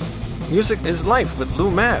beer. Music is Life with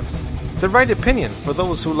Lou Mavs. The Right Opinion for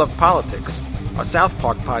those who love politics. A South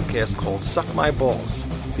Park podcast called Suck My Balls.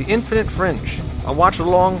 The Infinite Fringe, a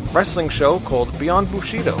watch-along wrestling show called Beyond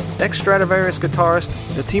Bushido, ex-Stradivarius guitarist,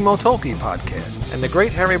 the Timo Tolkki podcast, and the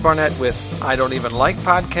great Harry Barnett with I Don't Even Like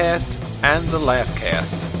Podcast and the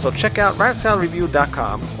Laughcast. So check out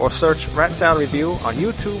ratsaladreview.com or search Rat Salad Review on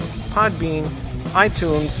YouTube, Podbean,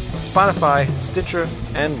 iTunes, Spotify, Stitcher,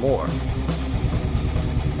 and more.